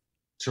him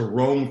to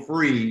roam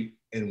free.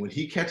 And when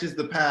he catches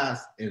the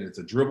pass and it's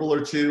a dribble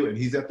or two and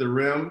he's at the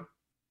rim,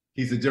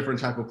 he's a different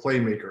type of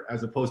playmaker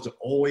as opposed to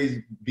always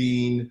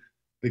being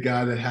the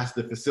guy that has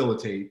to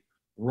facilitate.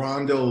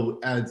 Rondo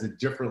adds a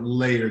different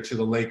layer to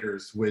the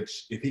Lakers,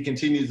 which if he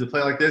continues to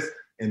play like this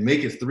and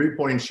make his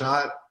three-point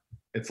shot,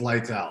 it's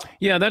lights out.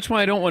 Yeah, that's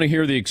why I don't want to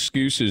hear the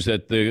excuses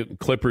that the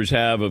Clippers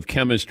have of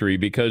chemistry,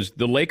 because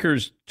the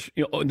Lakers,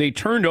 they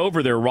turned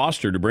over their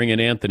roster to bring in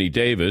Anthony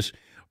Davis.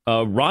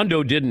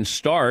 Rondo didn't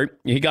start.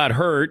 He got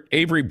hurt.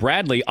 Avery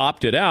Bradley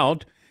opted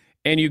out.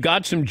 And you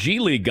got some G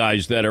League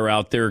guys that are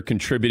out there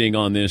contributing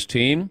on this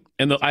team.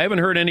 And I haven't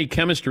heard any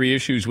chemistry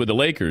issues with the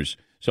Lakers.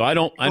 So I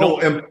don't.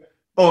 And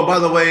by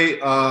the way,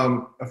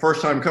 a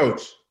first-time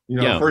coach,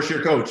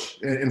 first-year coach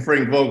in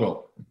Frank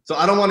Vogel. So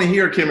I don't want to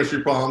hear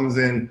chemistry problems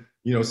and,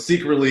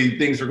 secretly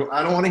things are going.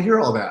 I don't want to hear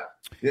all that.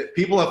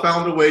 People have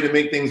found a way to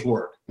make things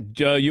work.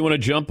 You want to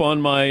jump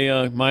on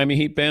my Miami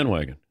Heat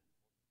bandwagon?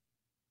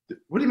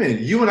 What do you mean?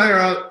 You and I are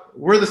out.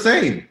 We're the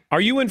same.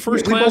 Are you in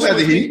first class?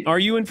 Are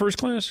you in first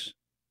class?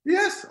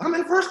 Yes, I'm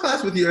in first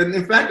class with you. And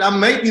in fact, I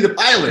might be the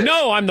pilot.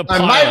 No, I'm the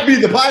pilot. I might be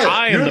the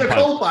pilot. You're the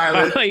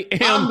co-pilot.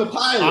 I'm the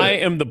pilot. I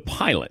am the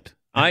pilot.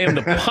 I am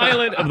the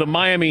pilot of the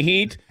Miami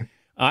Heat.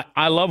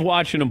 I love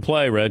watching them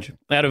play, Reg.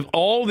 Out of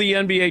all the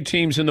NBA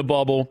teams in the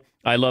bubble,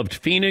 I loved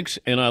Phoenix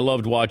and I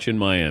loved watching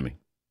Miami.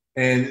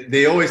 And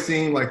they always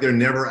seem like they're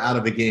never out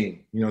of a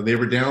game. They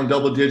were down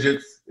double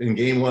digits in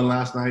game 1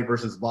 last night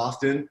versus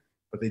Boston,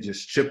 but they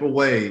just chip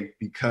away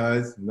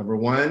because, number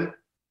one,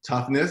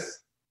 toughness.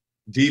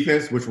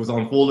 Defense, which was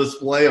on full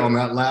display on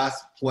that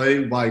last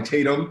play by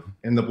Tatum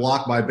and the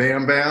block by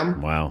Bam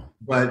Bam. Wow.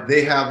 But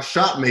they have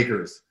shot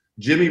makers.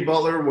 Jimmy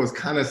Butler was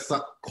kind of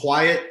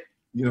quiet,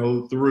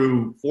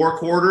 through 4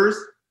 quarters,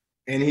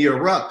 and he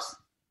erupts.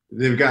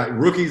 They've got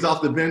rookies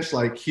off the bench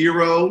like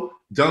Hero.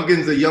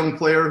 Duncan's a young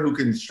player who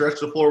can stretch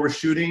the floor with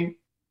shooting.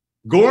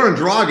 Goran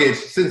Dragic,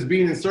 since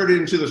being inserted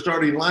into the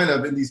starting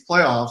lineup in these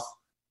playoffs,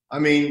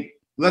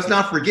 let's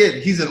not forget,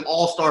 he's an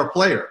all-star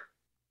player.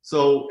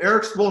 So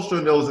Eric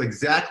Spoelstra knows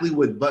exactly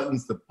what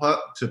buttons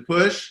to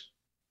push.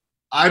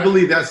 I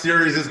believe that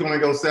series is going to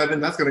go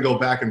 7. That's going to go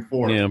back and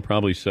forth. Yeah,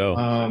 probably so.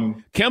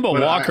 Kemba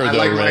Walker, I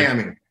like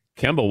Miami.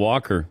 Kemba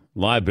Walker,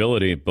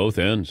 liability at both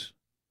ends.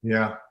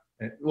 Yeah.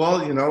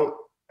 Well,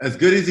 as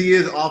good as he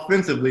is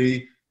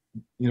offensively,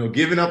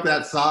 giving up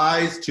that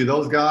size to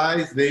those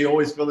guys, they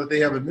always feel that they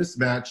have a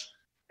mismatch.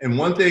 And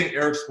one thing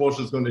Eric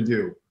Spoelstra is going to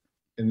do,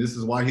 and this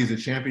is why he's a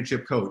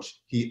championship coach,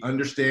 he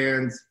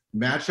understands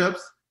matchups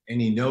and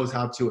he knows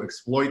how to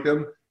exploit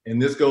them.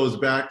 And this goes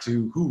back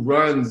to who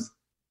runs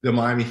the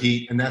Miami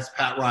Heat, and that's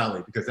Pat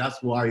Riley, because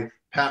that's why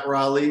Pat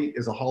Riley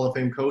is a Hall of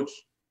Fame coach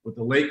with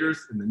the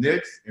Lakers and the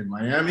Knicks and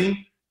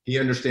Miami. He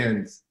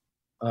understands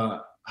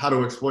how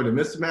to exploit a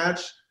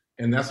mismatch,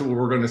 and that's what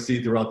we're going to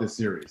see throughout this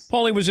series.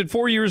 Paulie, was it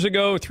 3 years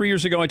ago,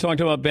 I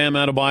talked about Bam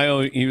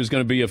Adebayo. He was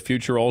going to be a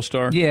future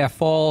All-Star? Yeah,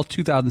 fall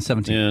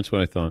 2017. Yeah, that's what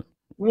I thought.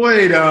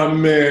 Wait a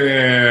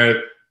minute.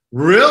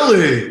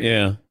 Really?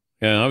 Yeah.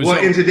 Yeah.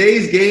 Well, in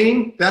today's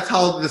game, that's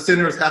how the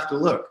centers have to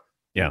look.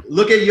 Yeah.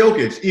 Look at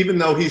Jokic. Even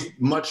though he's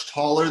much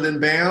taller than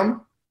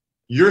Bam,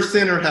 your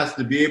center has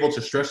to be able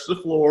to stretch the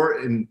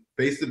floor and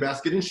face the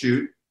basket and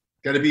shoot.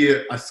 Got to be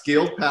a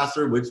skilled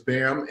passer, which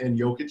Bam and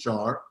Jokic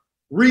are.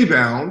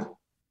 Rebound,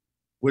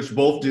 which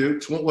both do.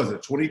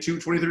 22,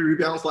 23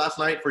 rebounds last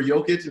night for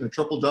Jokic in a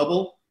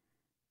triple-double.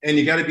 And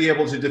you got to be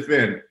able to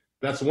defend.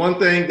 That's one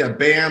thing that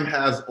Bam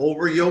has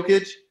over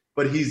Jokic,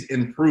 but he's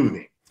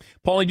improving.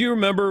 Paulie, do you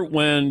remember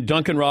when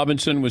Duncan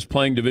Robinson was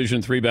playing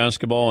Division III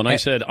basketball? And I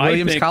said,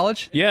 Williams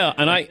College? Yeah,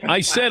 and I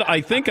said,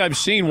 I think I've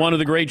seen one of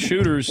the great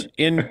shooters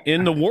in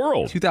the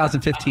world.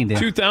 2015, Dan.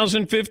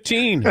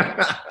 2015.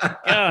 Yeah,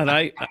 and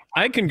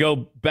I can go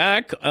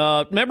back.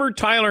 Remember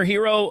Tyler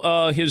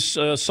Hero, his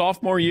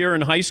sophomore year in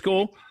high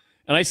school?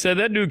 And I said,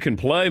 that dude can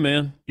play,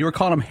 man. You were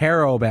calling him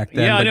Harrow back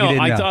then. Yeah, but I know.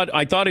 You didn't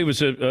I thought he was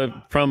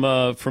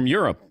from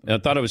Europe. I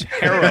thought it was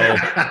Harrow,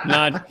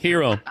 not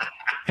Hero.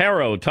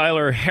 Harrow,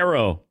 Tyler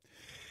Harrow.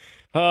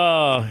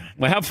 Well,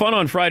 have fun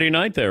on Friday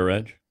night there,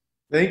 Reg.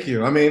 Thank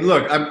you. I mean,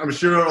 look, I'm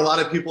sure a lot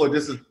of people are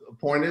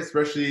disappointed,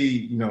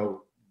 especially,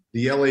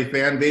 the LA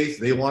fan base.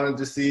 They wanted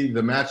to see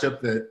the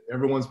matchup that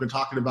everyone's been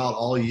talking about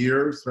all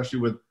year, especially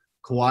with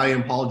Kawhi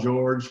and Paul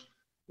George,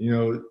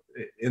 in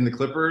the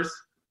Clippers.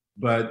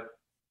 But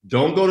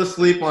don't go to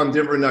sleep on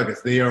Denver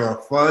Nuggets. They are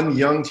a fun,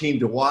 young team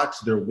to watch.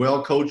 They're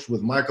well coached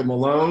with Michael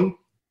Malone.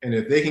 And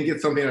if they can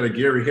get something out of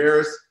Gary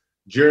Harris,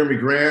 Jeremy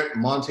Grant,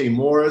 Monte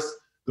Morris,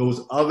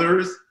 those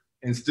others,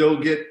 and still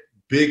get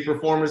big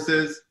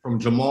performances from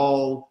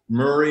Jamal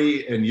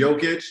Murray and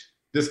Jokic,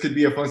 this could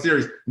be a fun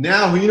series.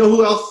 Now, you know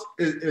who else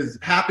is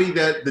happy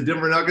that the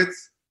Denver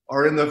Nuggets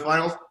are in the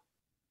finals?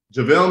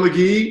 JaVale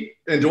McGee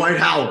and Dwight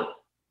Howard,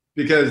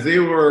 because they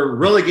were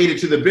relegated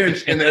to the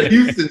bench in that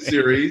Houston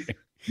series.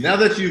 Now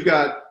that you've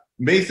got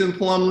Mason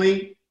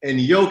Plumlee and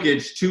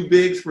Jokic, two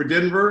bigs for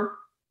Denver,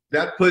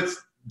 that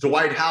puts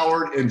Dwight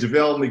Howard and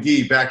JaVale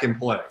McGee back in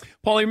play.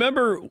 Paul,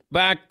 remember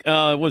back,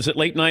 was it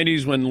late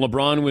 90s when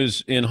LeBron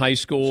was in high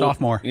school?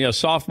 Sophomore. Yeah,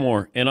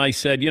 sophomore. And I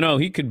said,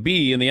 he could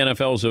be in the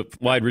NFL as a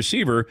wide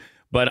receiver,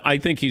 but I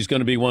think he's going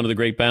to be one of the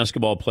great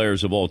basketball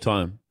players of all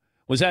time.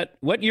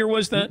 What year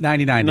was that?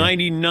 99.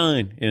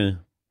 99, yeah.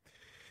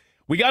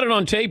 We got it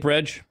on tape,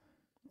 Reg.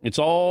 It's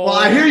all. Well,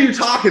 I hear you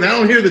talking. I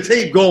don't hear the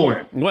tape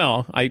going.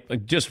 Well,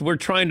 we're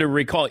trying to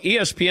recall.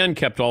 ESPN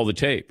kept all the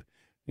tape.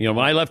 When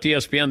I left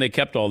ESPN, they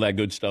kept all that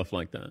good stuff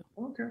like that.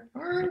 Okay.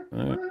 All right.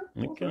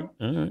 Okay.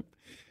 All right.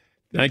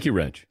 Thank you,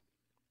 Reg.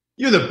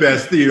 You're the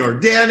best, Theodore.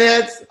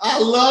 Danettes, I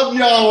love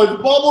y'all.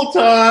 It's bubble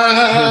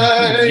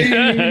time.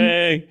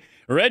 Yay.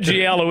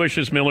 Reggie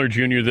Aloysius Miller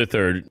Jr.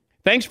 III.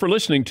 Thanks for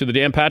listening to the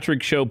Dan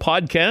Patrick Show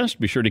podcast.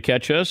 Be sure to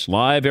catch us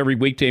live every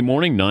weekday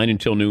morning, 9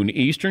 until noon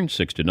Eastern,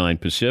 6 to 9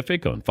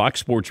 Pacific on Fox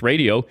Sports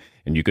Radio.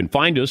 And you can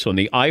find us on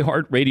the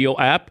iHeartRadio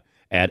app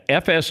at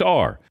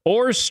FSR,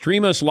 or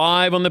stream us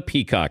live on the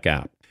Peacock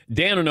app.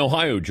 Dan in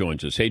Ohio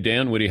joins us. Hey,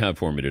 Dan, what do you have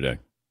for me today?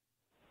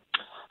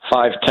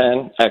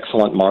 5'10",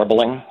 excellent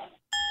marbling.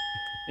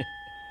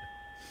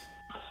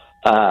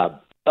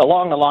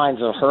 Along the lines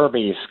of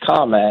Herbie's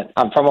comment,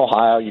 I'm from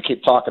Ohio. You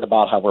keep talking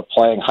about how we're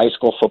playing high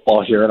school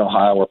football here in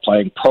Ohio. We're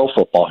playing pro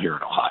football here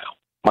in Ohio.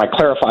 My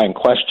clarifying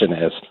question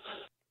is,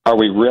 are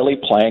we really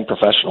playing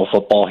professional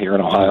football here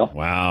in Ohio?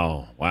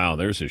 Wow,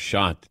 there's a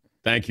shot.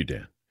 Thank you,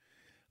 Dan.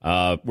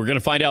 We're going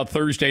to find out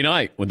Thursday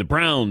night when the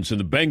Browns and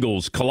the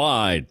Bengals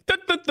collide. Dun,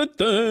 dun, dun,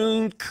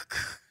 dun.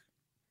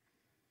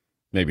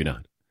 Maybe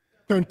not.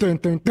 Dun, dun,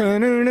 dun,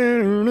 dun, dun,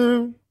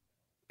 dun,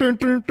 dun,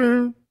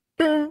 dun,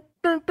 dun,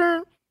 dun,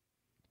 dun.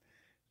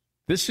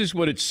 This is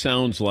what it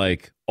sounds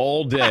like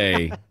all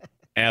day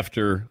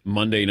after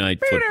Monday Night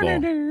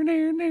Football.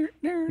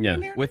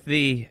 Yeah. With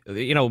the,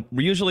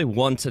 usually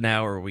once an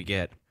hour we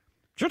get,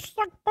 just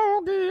like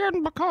Bogey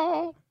and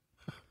McCall.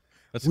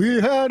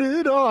 We had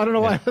it all. I don't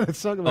know why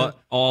that's talking about.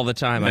 All the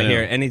time I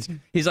hear it. And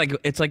he's like,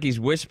 it's like he's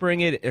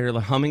whispering it or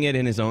humming it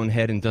in his own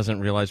head and doesn't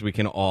realize we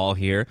can all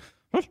hear.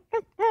 I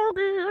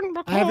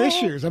have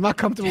issues. I'm not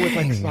comfortable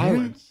with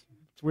silence.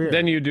 It's weird.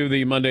 Then you do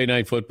the Monday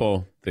Night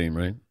Football theme,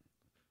 right?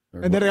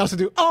 And then I also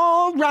do,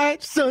 all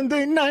right,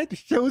 Sunday night, the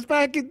show's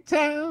back in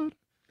town.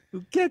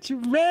 We'll get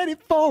you ready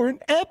for an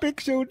epic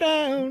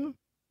showdown.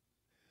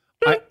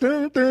 Thank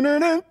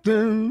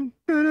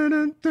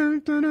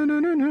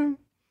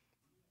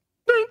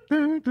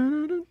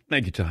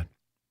you, Todd.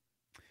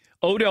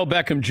 Odell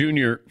Beckham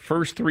Jr.,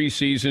 first 3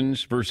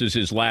 seasons versus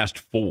his last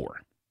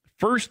 4.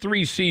 First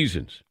 3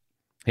 seasons,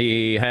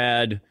 he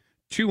had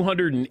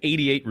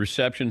 288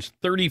 receptions,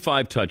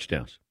 35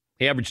 touchdowns.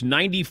 He averaged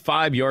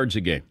 95 yards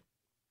a game.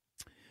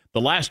 The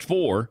last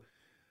 4,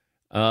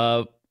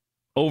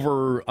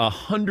 over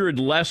 100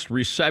 less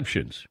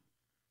receptions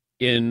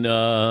in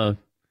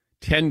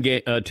 10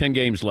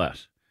 games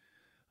less.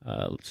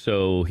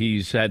 So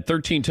he's had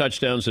 13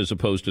 touchdowns as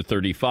opposed to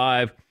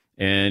 35,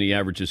 and he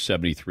averages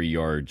 73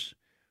 yards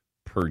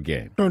per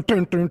game.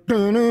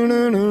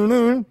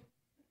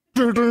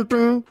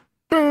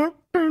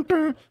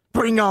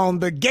 Bring on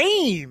the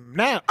game.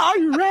 Now, are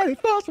you ready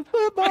for some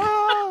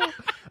football?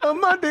 A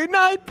Monday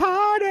night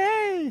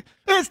party.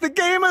 It's the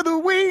game of the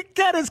week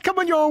and it's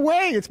coming your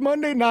way. It's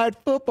Monday Night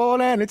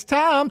Football and it's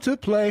time to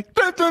play.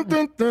 Dun, dun,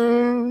 dun,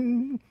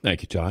 dun.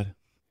 Thank you, Todd.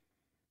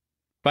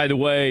 By the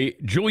way,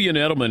 Julian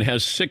Edelman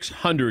has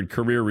 600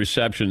 career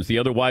receptions. The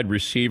other wide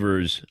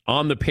receivers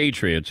on the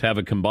Patriots have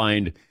a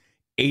combined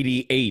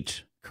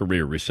 88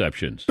 career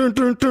receptions. Dun,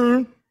 dun,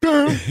 dun,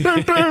 dun,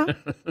 dun, dun.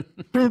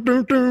 Dun,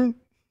 dun, dun.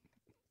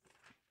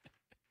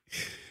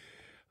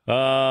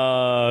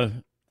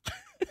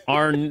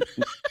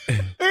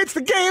 It's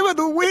the game of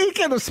the week,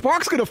 and the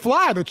spark's going to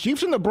fly. The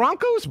Chiefs and the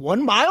Broncos,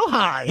 1 mile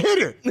high. Hit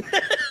it.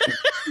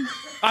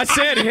 I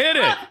said hit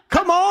it.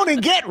 Come on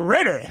and get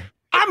ready.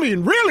 I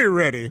mean, really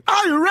ready.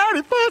 Are you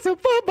ready for some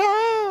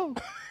football?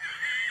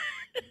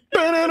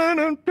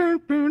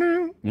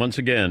 Once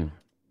again,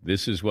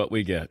 this is what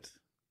we get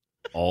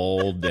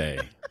all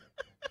day.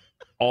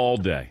 All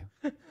day.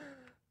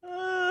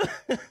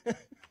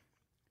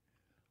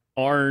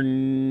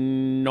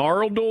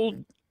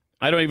 Arnaldo,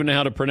 I don't even know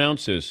how to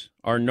pronounce this.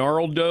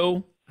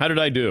 Arnaldo, how did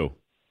I do?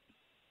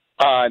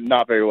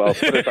 Not very well,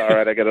 but it's all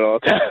right. I get it all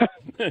the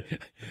time.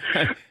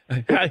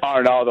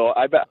 Arnaldo,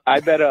 I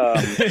bet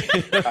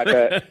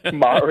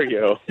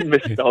Mario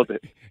misspelled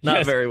it.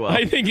 Not very well.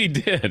 I think he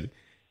did.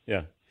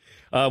 Yeah.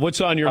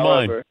 What's on your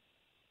mind?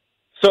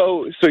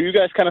 So you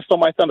guys kind of stole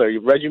my thunder.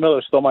 Reggie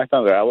Miller stole my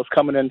thunder. I was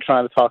coming in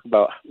trying to talk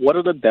about what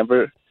are the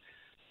Denver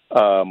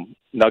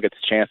Nuggets'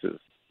 chances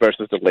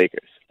versus the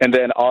Lakers, and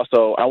then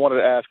also I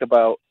wanted to ask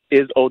about,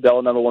 is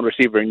Odell number one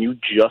receiver? And you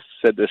just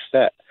said this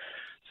stat.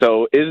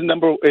 So is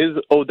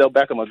Odell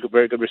Beckham a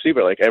very good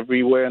receiver? Like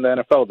everywhere in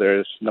the NFL,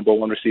 there's number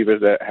one receivers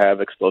that have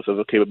explosive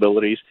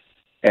capabilities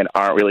and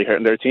aren't really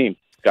hurting their team.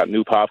 Got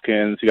Nuke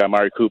Hopkins, you got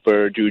Amari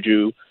Cooper,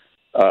 Juju,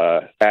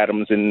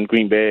 Adams in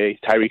Green Bay,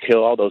 Tyreek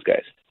Hill, all those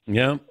guys.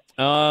 Yeah.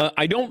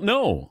 I don't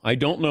know.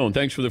 And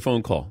thanks for the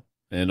phone call.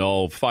 And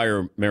I'll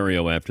fire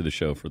Mario after the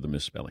show for the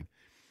misspelling.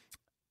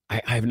 I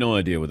have no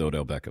idea with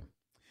Odell Beckham.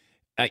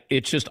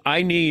 It's just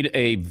I need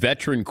a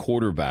veteran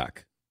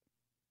quarterback,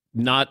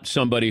 not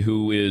somebody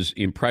who is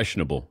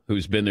impressionable,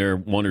 who's been there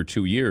 1 or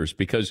 2 years,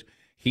 because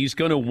he's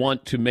going to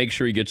want to make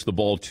sure he gets the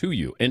ball to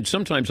you. And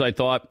sometimes I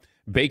thought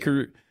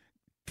Baker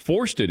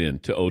forced it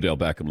into Odell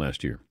Beckham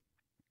last year.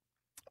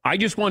 I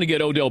just want to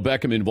get Odell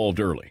Beckham involved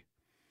early.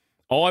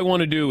 All I want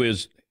to do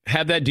is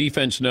have that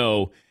defense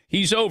know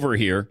he's over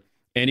here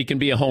and he can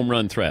be a home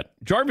run threat.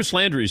 Jarvis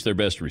Landry is their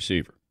best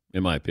receiver,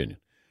 in my opinion.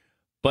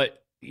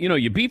 But, you know,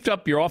 you beefed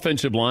up your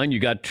offensive line. You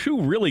got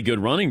 2 really good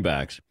running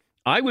backs.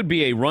 I would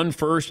be a run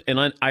first, and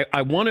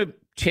I want to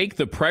take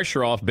the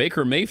pressure off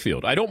Baker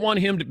Mayfield. I don't want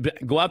him to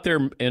go out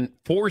there and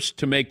forced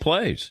to make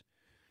plays.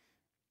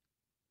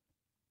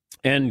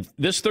 And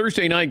this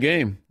Thursday night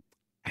game,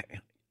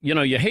 you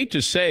know, you hate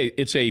to say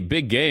it's a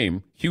big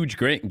game, huge,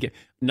 great,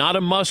 not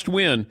a must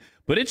win,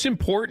 but it's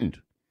important.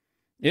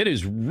 It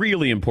is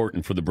really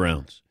important for the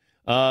Browns.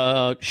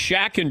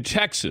 Shaq in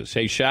Texas.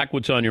 Hey, Shaq,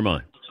 what's on your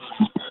mind?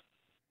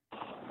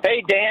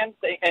 Hey, Dan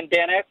and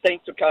Dan F.,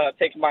 thanks for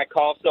taking my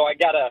call. So I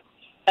got a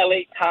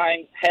LA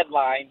Times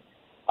headline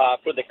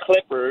for the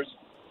Clippers.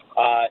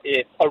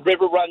 If a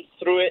river runs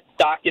through it,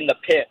 dock in the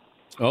pit.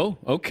 Oh,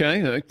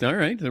 okay. All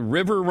right. The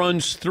river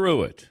runs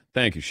through it.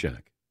 Thank you,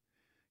 Shaq.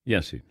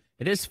 Yes, he.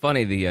 It is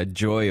funny, the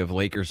joy of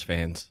Lakers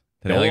fans.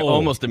 Like,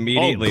 almost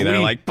immediately, they're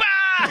like,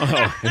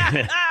 bah!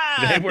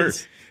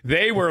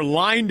 They were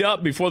lined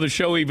up before the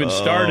show even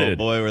started.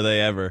 Oh, boy, were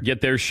they ever.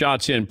 Get their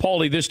shots in.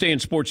 Paulie, this day in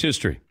sports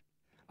history.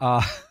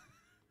 Hold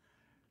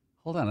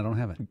on, I don't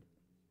have it.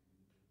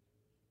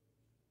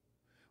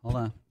 Hold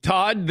on.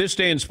 Todd, this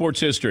day in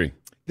sports history.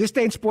 This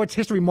day in sports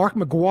history, Mark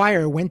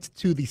McGuire went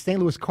to the St.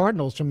 Louis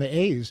Cardinals from the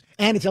A's,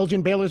 and it's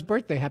Elgin Baylor's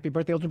birthday. Happy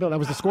birthday, Elgin Baylor. That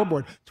was the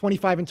scoreboard,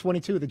 25 and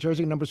 22, the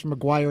jersey numbers from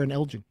McGuire and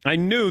Elgin. I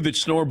knew that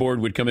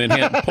scoreboard would come in.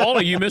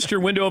 Paulie, you missed your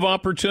window of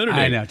opportunity.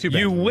 I know, too bad.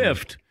 You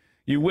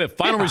whiffed.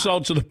 Final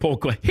results of the poll.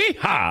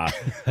 Hee-haw.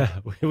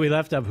 We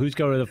left up who's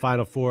going to the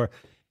Final Four.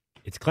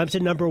 It's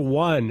Clemson number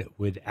 1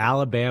 with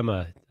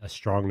Alabama a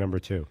strong number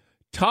 2.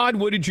 Todd,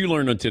 what did you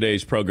learn on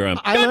today's program?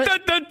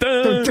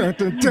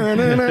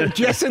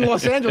 Jess in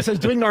Los Angeles says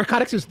doing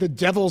narcotics is the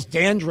devil's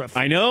dandruff.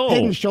 I know.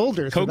 Head and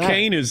shoulders.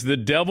 Cocaine is the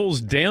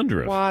devil's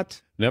dandruff.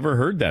 What? Never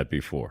heard that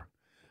before.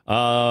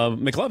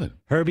 McLovin.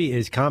 Herbie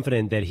is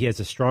confident that he has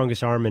the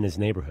strongest arm in his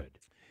neighborhood.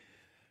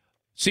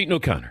 Seton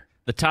O'Connor.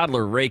 The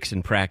toddler rakes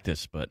in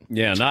practice, but...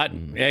 Yeah,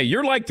 Hey,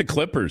 you're like the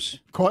Clippers.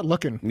 Caught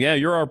looking. Yeah,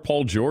 you're our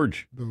Paul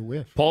George. The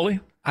whiff.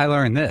 Paulie? I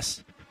learned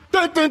this.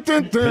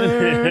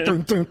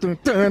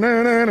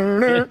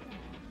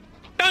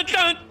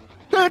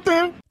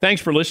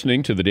 Thanks for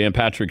listening to the Dan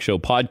Patrick Show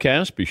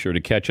podcast. Be sure to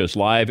catch us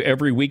live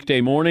every weekday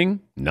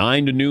morning,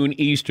 9 to noon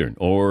Eastern,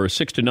 or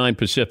 6 to 9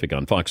 Pacific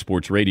on Fox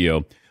Sports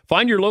Radio.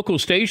 Find your local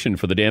station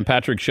for the Dan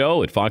Patrick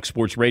Show at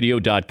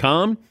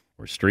foxsportsradio.com,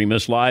 or stream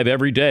us live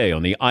every day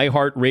on the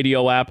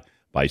iHeartRadio app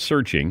by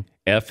searching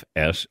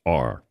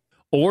FSR.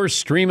 Or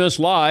stream us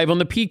live on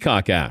the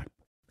Peacock app.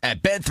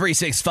 At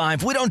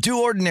Bet365, we don't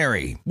do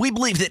ordinary. We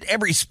believe that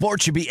every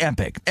sport should be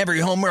epic.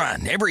 Every home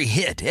run, every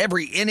hit,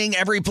 every inning,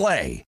 every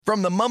play.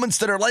 From the moments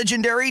that are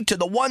legendary to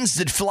the ones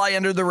that fly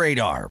under the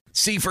radar.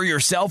 See for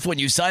yourself when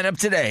you sign up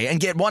today and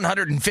get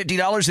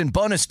 $150 in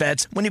bonus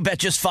bets when you bet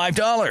just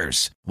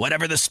 $5.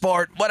 Whatever the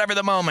sport, whatever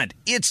the moment,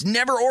 it's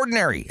never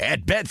ordinary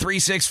at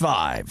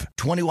Bet365.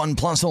 21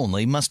 plus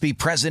only. Must be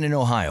present in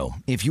Ohio.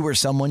 If you or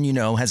someone you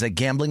know has a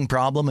gambling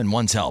problem and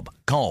wants help,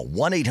 call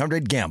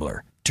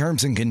 1-800-GAMBLER.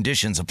 Terms and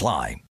conditions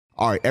apply.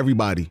 All right,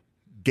 everybody,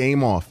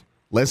 game off.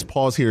 Let's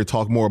pause here to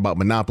talk more about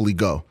Monopoly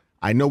Go.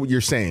 I know what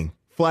you're saying.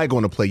 Flag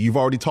on the play. You've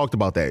already talked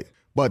about that.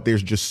 But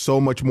there's just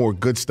so much more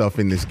good stuff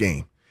in this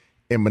game.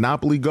 In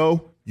Monopoly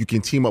Go, you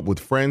can team up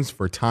with friends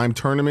for timed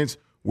tournaments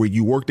where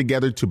you work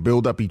together to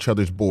build up each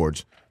other's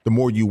boards. The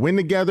more you win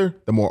together,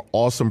 the more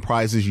awesome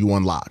prizes you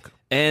unlock.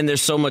 And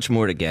there's so much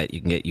more to get.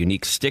 You can get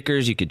unique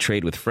stickers. You could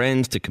trade with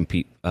friends to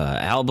compete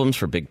albums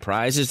for big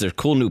prizes. There's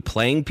cool new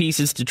playing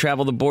pieces to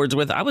travel the boards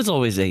with. I was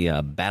always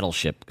a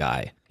battleship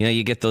guy. You know,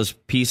 you get those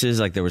pieces,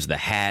 like there was the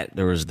hat,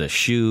 there was the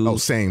shoe. Oh,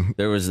 same.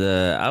 I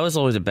was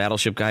always a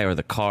battleship guy, or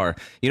the car.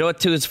 You know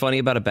what, too, is funny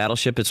about a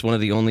battleship? It's one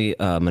of the only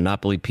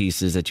Monopoly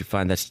pieces that you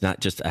find that's not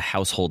just a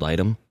household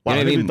item. Wow, You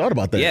know I what never even thought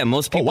about that. Yeah,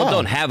 most people wow.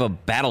 don't have a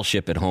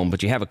battleship at home,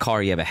 but you have a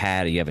car, you have a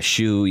hat, you have a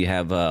shoe, you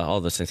have all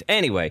those things.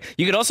 Anyway,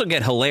 you could also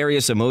get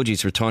hilarious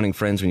emojis for taunting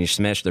friends when you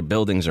smash their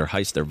buildings or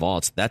heist their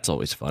vaults. That's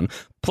always fun.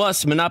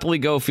 Plus, Monopoly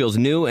Go feels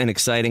new and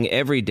exciting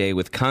every day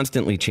with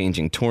constantly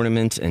changing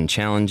tournaments and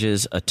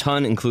challenges. A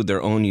ton include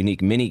their own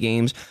unique mini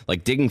games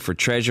like digging for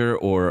treasure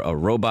or a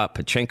robot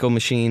Pachinko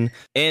machine.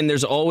 And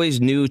there's always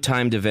new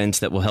timed events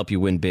that will help you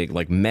win big,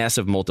 like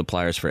massive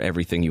multipliers for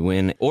everything you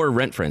win or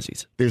rent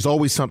frenzies. There's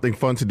always something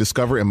fun to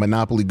discover in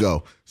Monopoly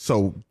Go.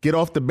 So get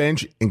off the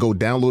bench and go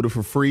download it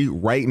for free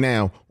right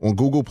now on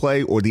Google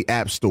Play or the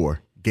App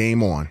Store.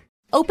 Game on.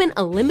 Open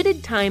a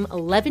limited-time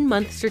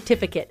 11-month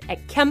certificate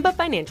at Kemba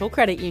Financial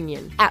Credit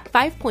Union. At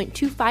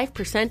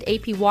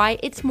 5.25% APY,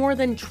 it's more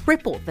than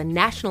triple the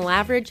national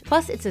average,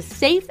 plus it's a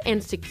safe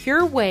and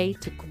secure way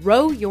to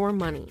grow your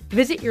money.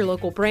 Visit your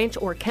local branch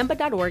or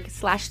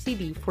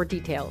kemba.org/CD for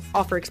details.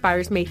 Offer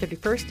expires May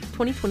 31st,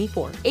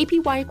 2024.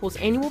 APY equals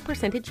annual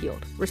percentage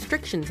yield.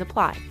 Restrictions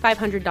apply.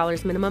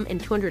 $500 minimum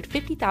and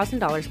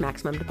 $250,000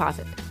 maximum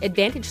deposit.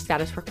 Advantage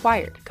status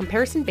required.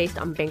 Comparison based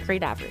on bank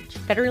rate average.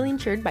 Federally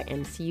insured by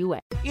NCUA.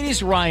 It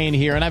is Ryan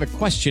here, and I have a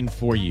question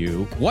for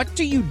you. What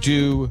do you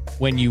do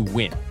when you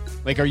win?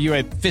 Like, are you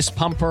a fist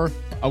pumper,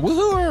 a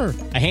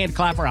woohooer, a hand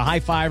clapper, a high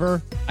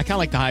fiver? I kind of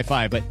like the high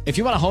five, but if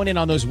you want to hone in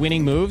on those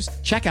winning moves,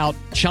 check out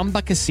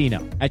Chumba Casino.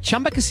 At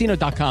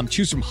ChumbaCasino.com,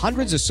 choose from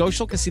hundreds of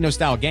social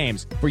casino-style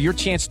games for your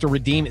chance to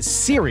redeem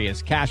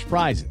serious cash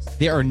prizes.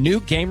 There are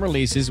new game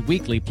releases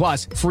weekly,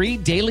 plus free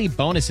daily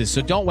bonuses,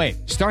 so don't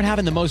wait. Start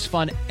having the most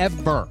fun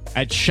ever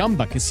at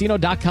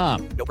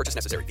ChumbaCasino.com. No purchase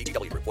necessary.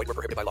 VGW. Void where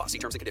prohibited by law. See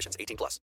terms and conditions. 18+.